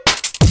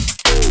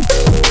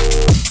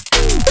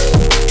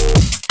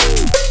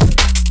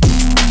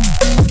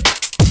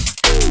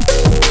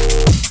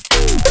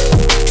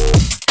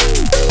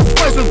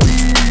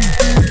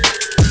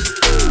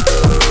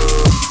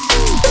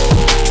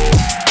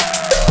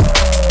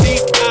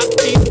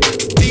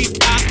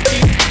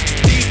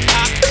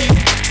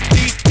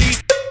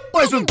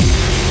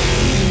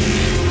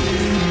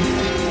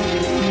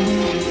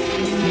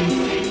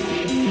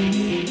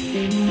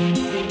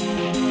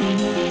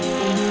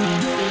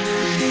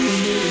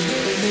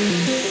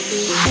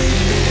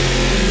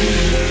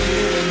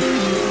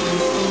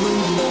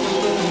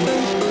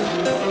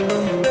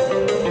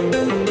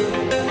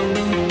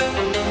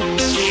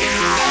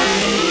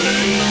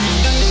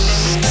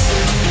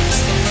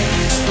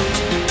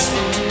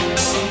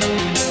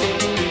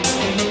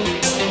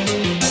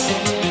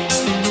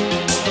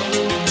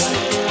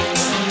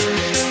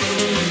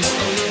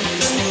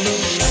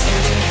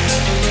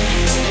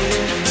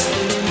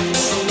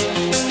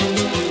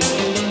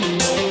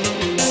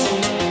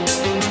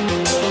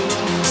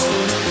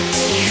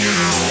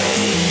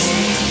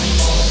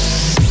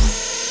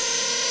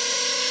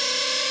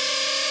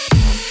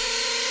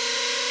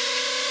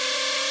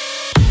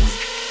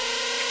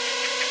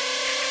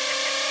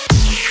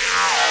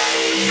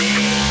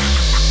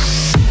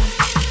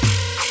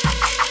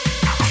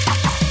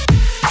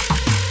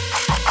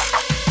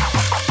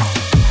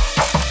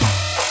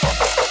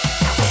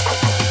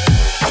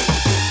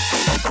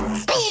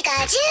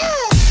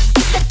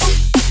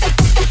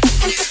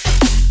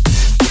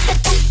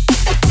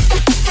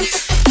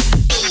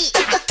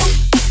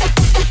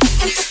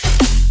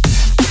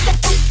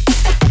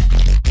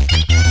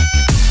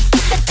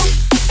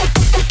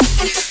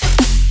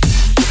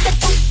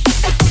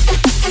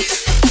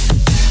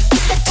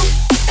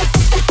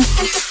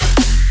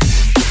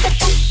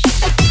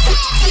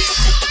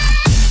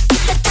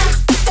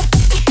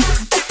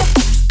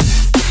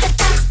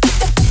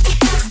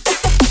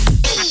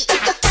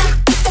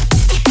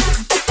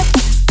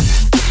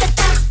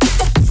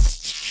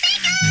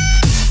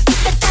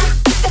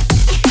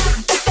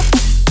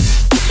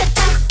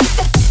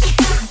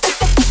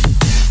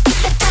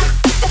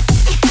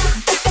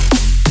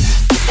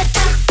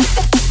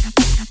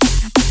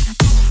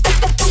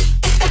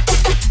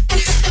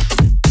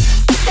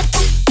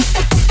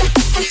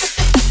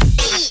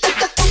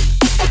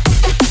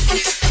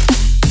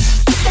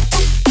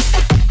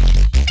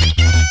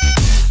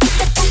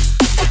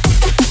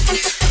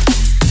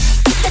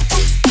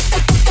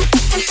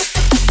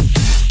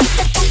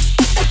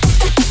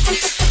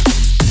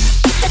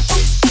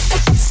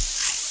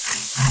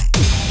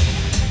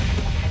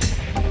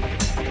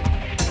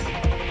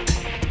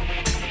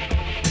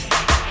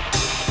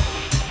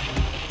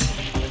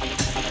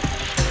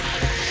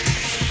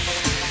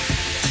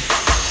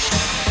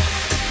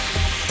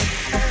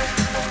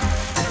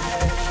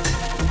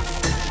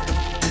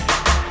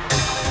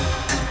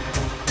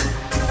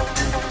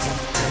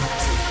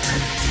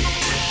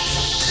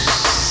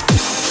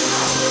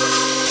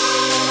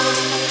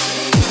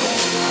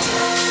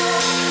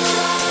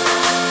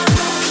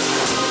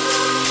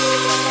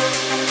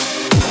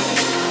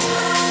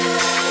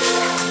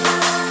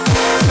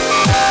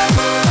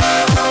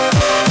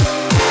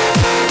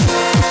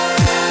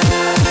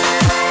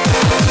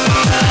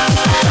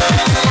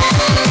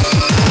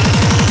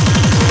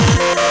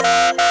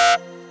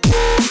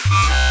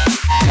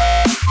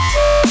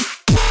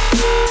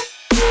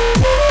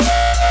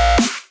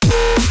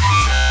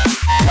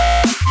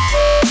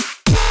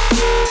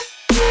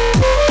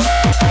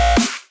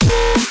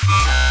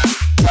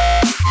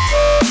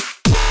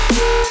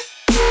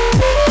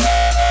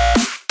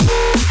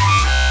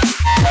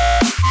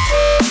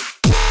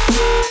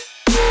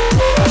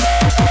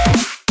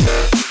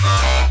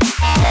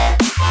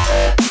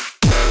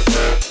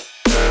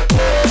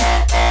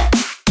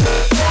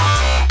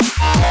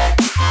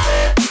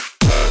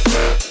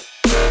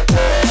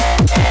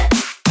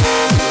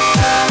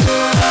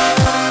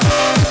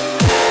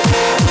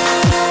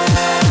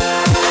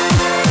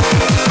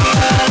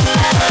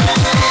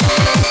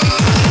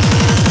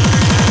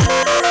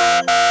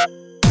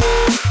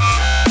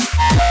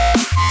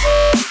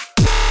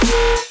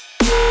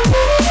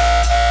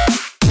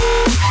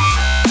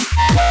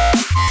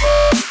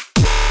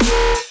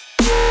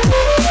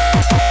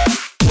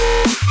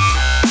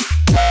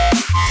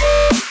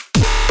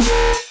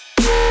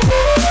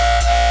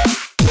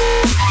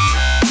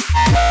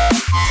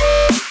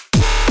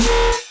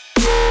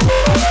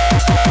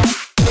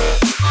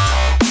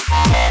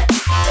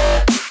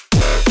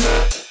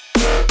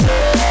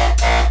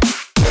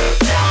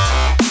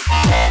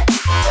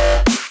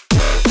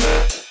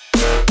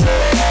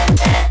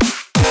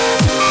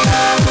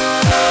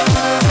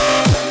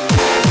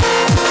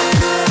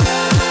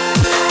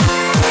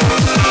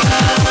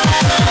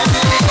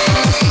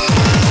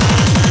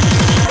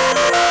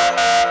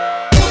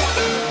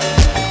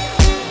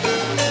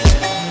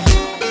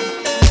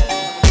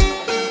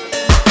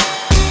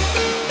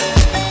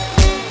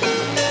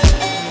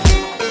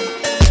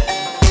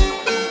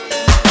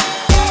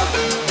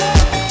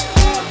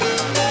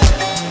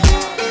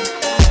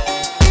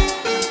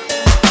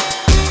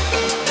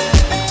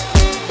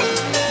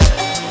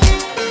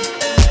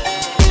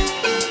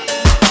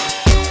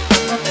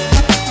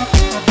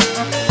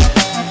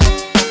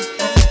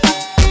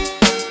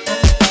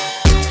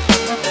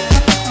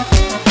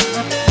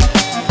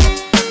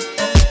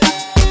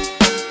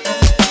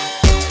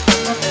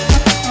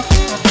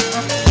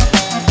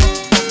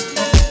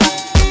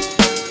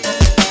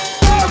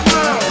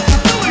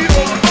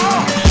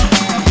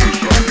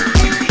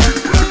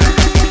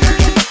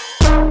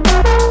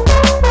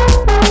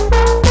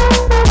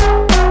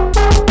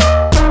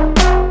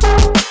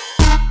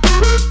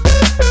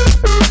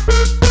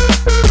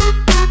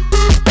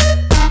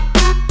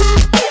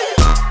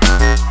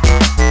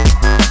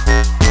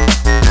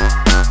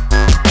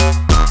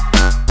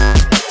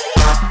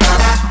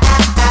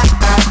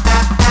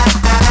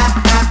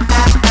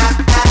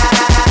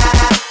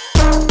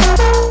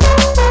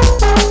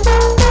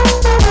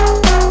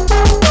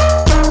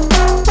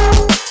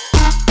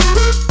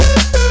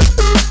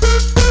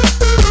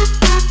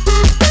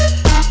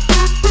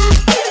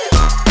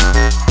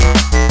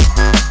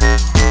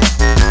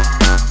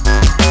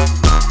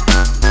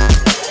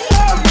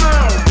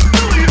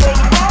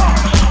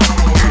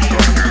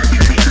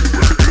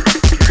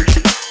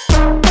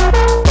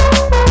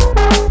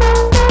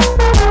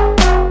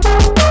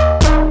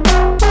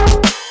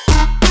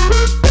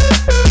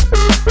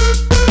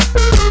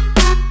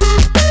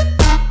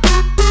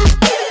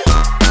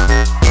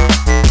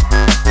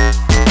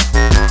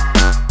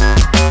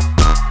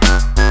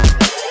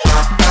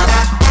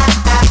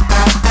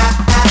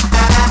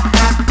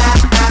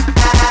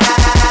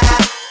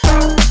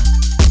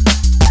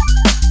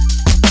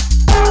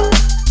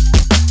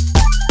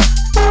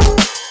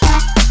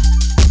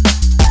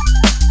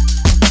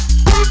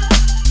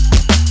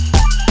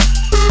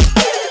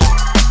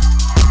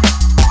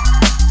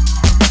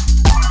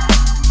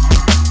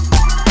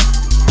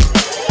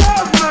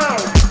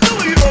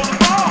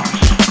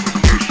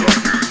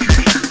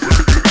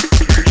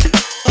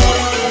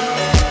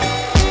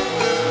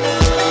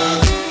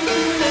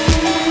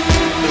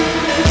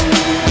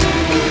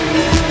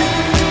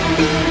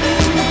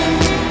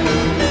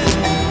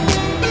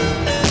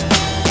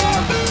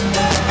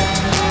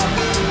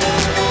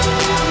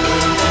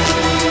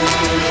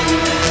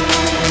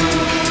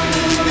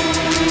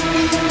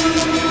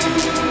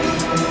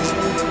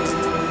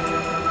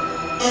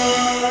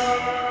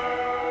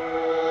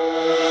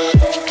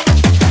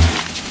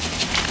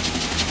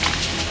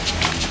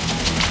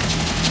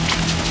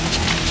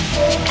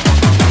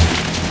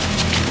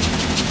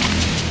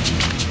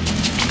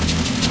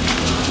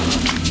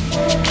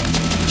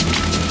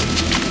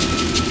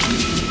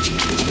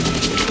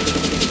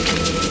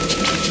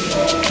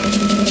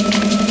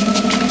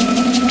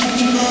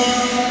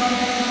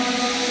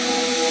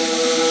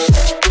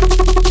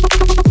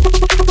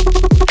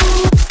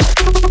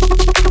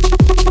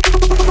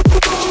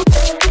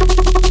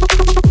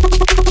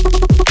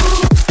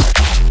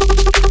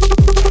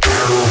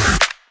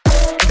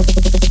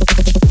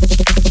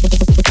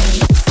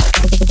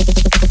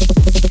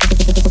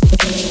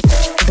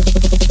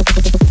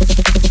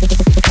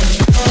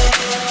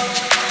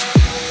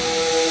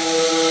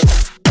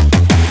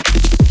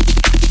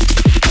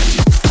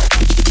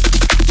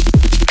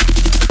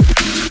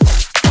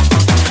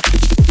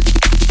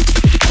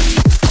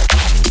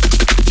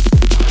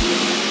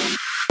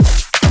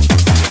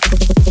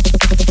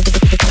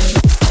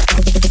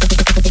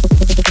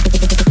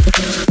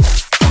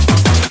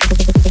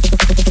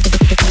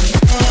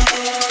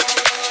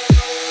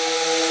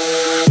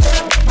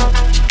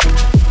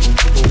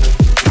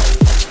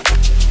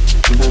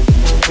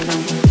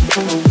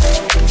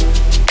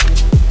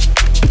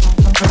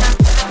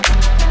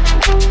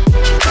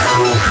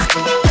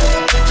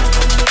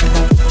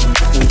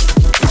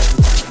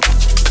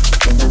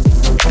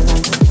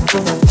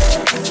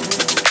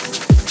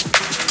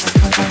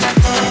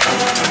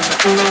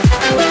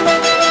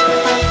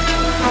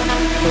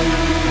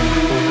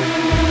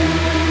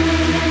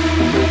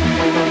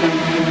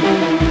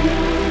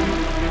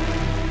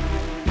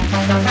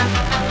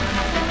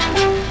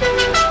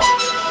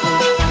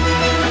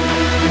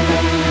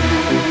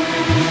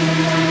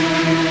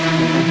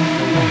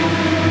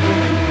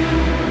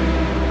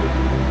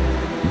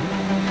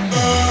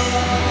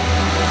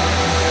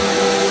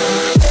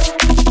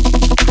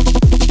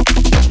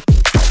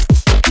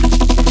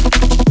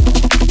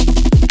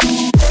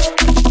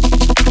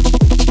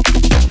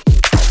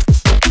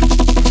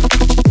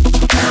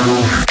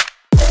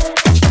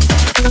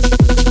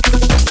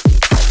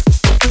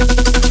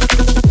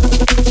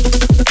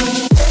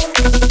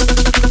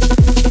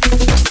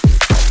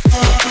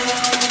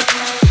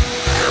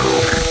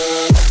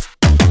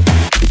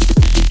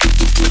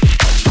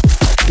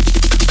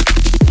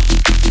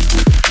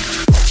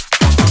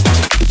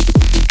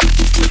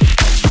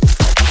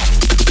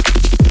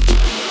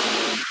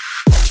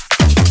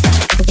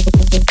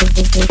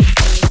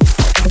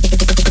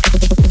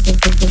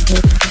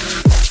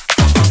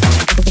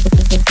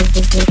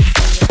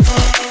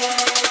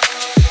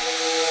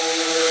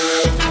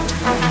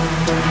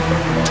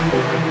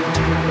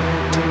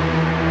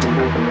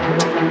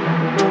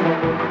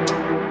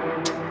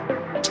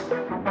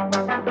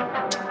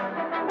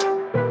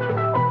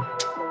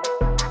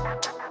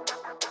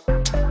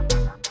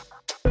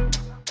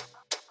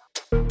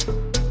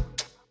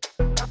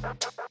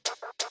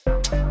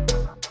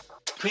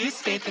 Please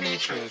state the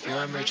nature of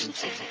your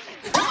emergency.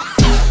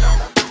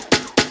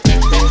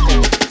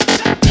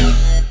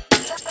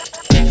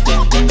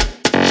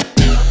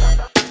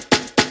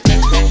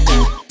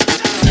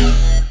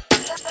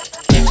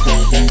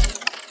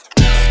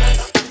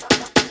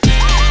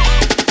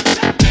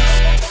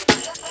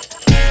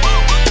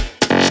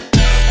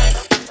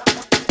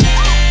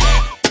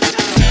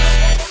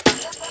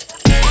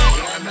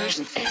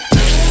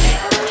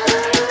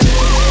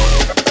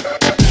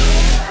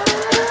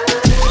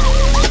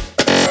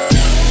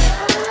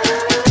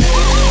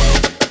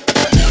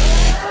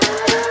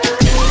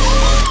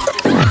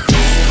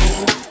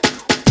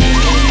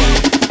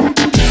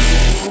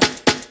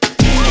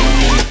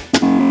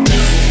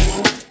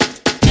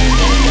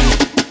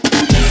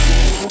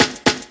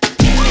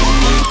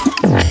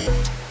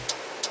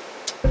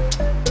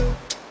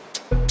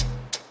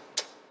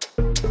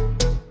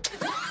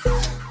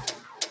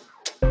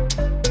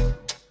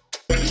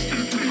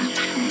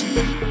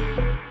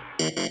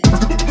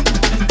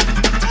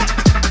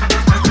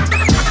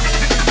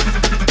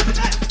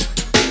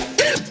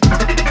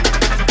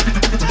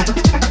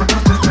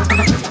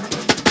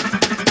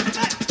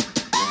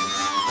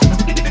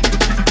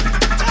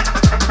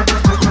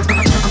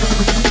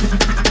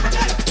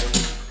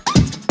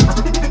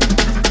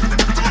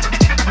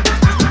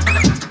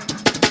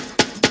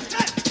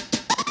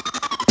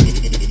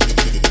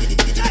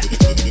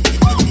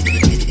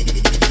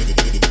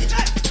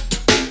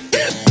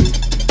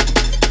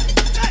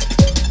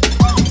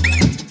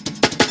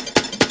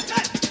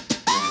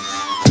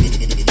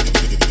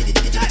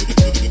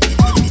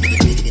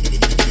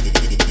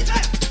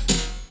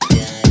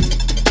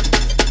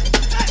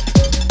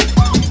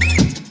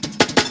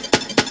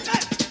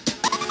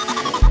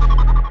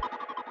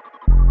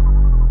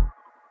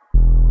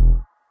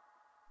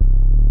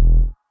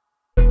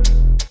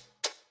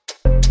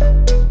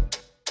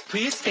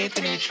 Please state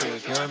the nature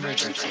of your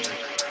emergency.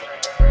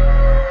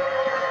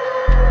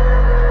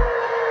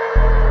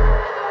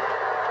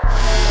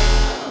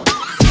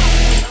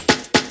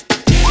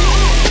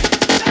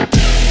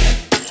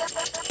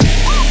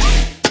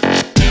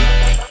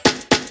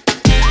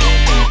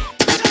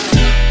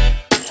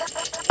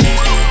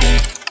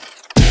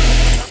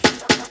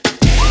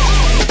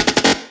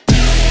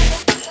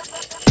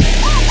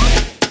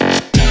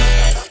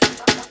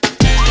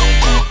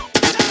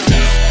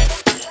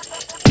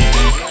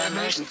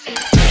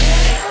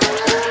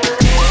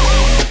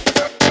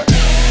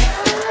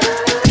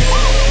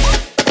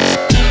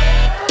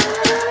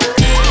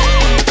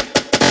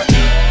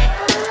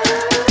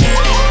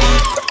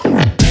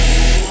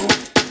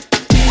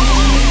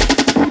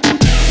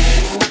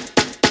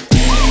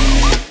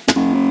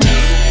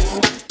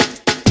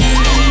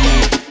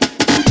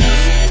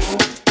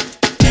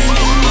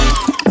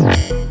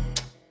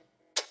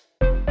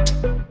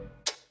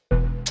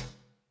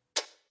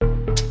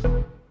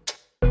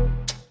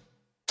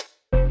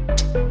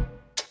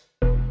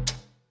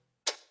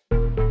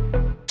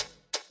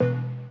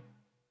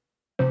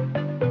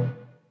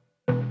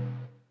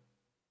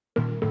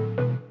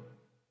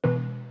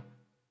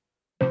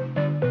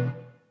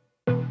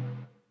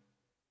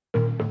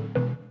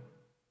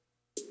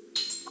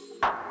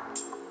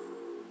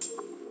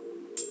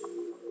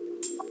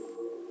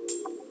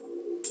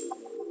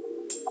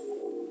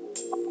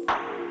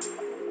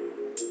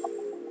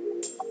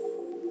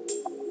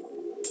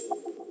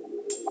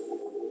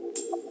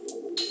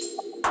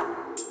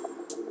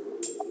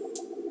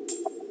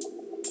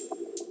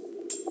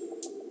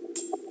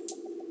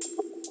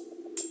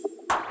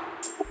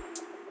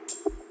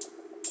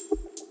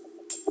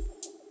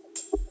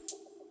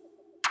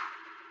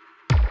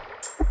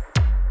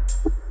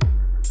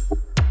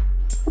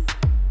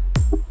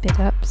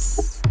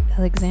 ups,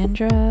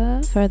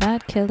 Alexandra, for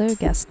that killer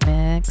guest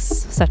mix.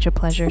 Such a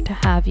pleasure to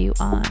have you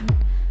on.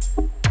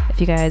 If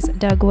you guys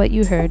dug what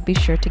you heard, be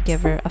sure to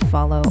give her a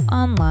follow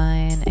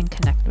online and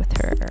connect with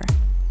her.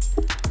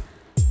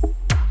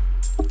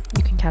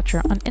 You can catch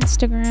her on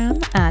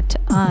Instagram at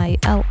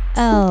ILLEXXANDRA.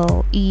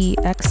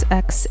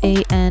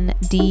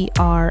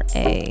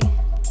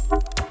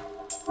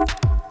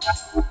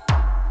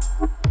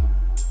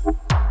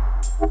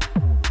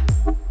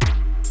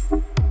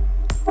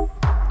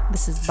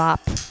 This is Bop.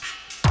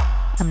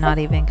 I'm not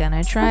even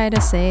gonna try to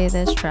say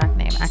this track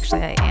name.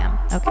 Actually, I am.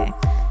 Okay.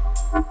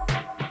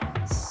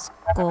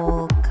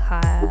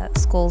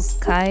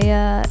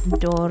 Skolskaya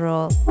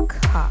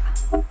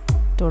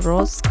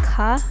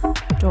Doroska.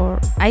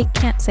 I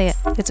can't say it.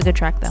 It's a good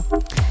track though.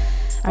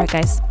 Alright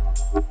guys.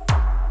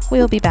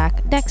 We'll be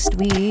back next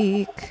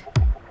week.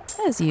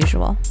 As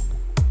usual.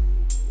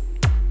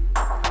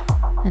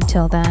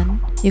 Until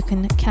then, you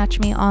can catch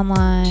me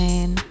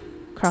online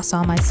across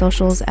all my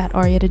socials at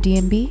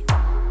ArietaDMB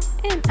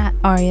and at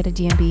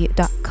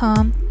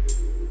arietadmb.com.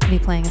 I'll be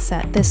playing a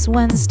set this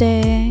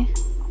Wednesday,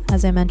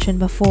 as I mentioned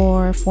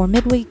before, for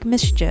Midweek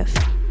Mischief,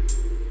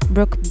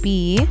 Brooke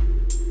B,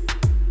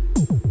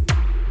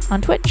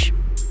 on Twitch.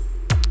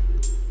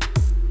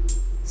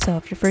 So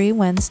if you're free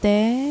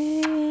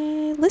Wednesday,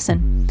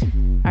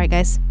 listen. Alright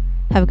guys,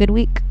 have a good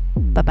week.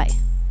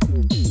 Bye-bye.